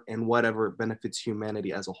whoever and whatever benefits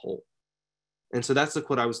humanity as a whole. And so that's the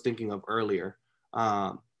quote I was thinking of earlier.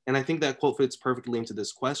 And I think that quote fits perfectly into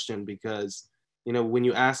this question because when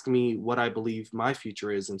you ask me what I believe my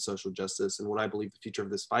future is in social justice and what I believe the future of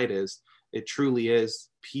this fight is, it truly is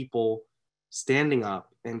people standing up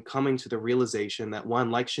and coming to the realization that one,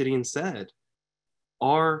 like Shireen said,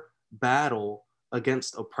 our battle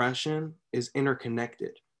against oppression is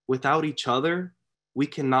interconnected. Without each other, we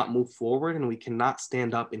cannot move forward and we cannot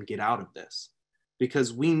stand up and get out of this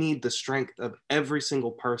because we need the strength of every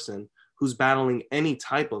single person who's battling any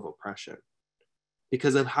type of oppression.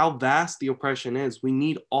 Because of how vast the oppression is, we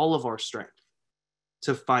need all of our strength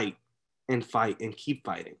to fight and keep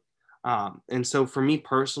fighting. And so for me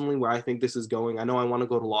personally, where I think this is going, I know I want to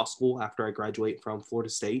go to law school after I graduate from Florida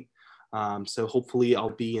State. So hopefully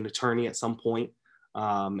I'll be an attorney at some point.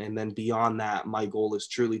 And then beyond that, my goal is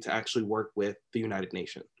truly to actually work with the United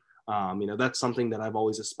Nations. That's something that I've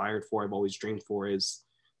always aspired for. I've always dreamed for is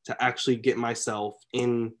to actually get myself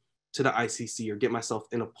in to the ICC or get myself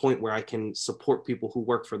in a point where I can support people who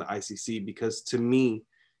work for the ICC. Because to me,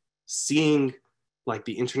 seeing like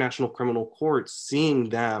the International Criminal Courts, seeing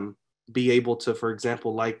them be able to, for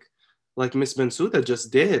example, like Ms. Bensouda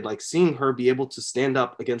just did, like seeing her be able to stand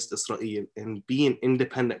up against Israel and be an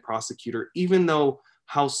independent prosecutor, even though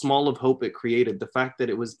how small of hope it created, the fact that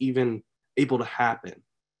it was even able to happen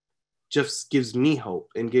just gives me hope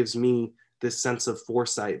and gives me this sense of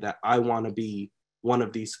foresight that I want to be one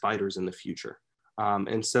of these fighters in the future.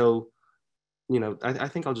 And so, I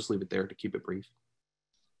think I'll just leave it there to keep it brief.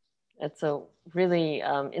 It's a really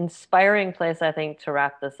inspiring place, I think, to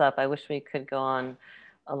wrap this up. I wish we could go on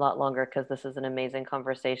a lot longer because this is an amazing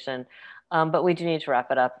conversation, but we do need to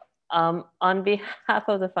wrap it up. On behalf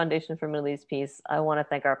of the Foundation for Middle East Peace, I want to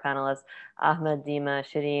thank our panelists, Ahmed, Dima,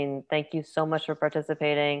 Shireen. Thank you so much for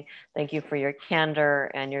participating. Thank you for your candor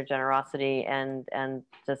and your generosity and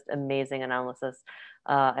just amazing analysis.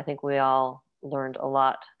 I think we all learned a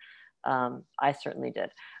lot. I certainly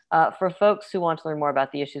did. For folks who want to learn more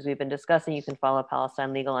about the issues we've been discussing, you can follow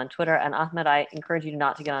Palestine Legal on Twitter. And Ahmed, I encourage you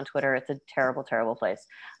not to get on Twitter. It's a terrible, terrible place.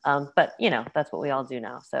 But that's what we all do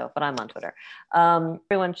now. But I'm on Twitter.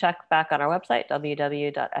 Everyone check back on our website,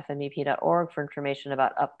 www.fmep.org, for information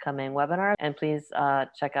about upcoming webinars. And please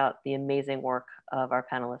check out the amazing work of our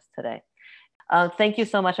panelists today. Thank you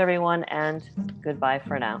so much, everyone, and goodbye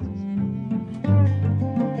for now.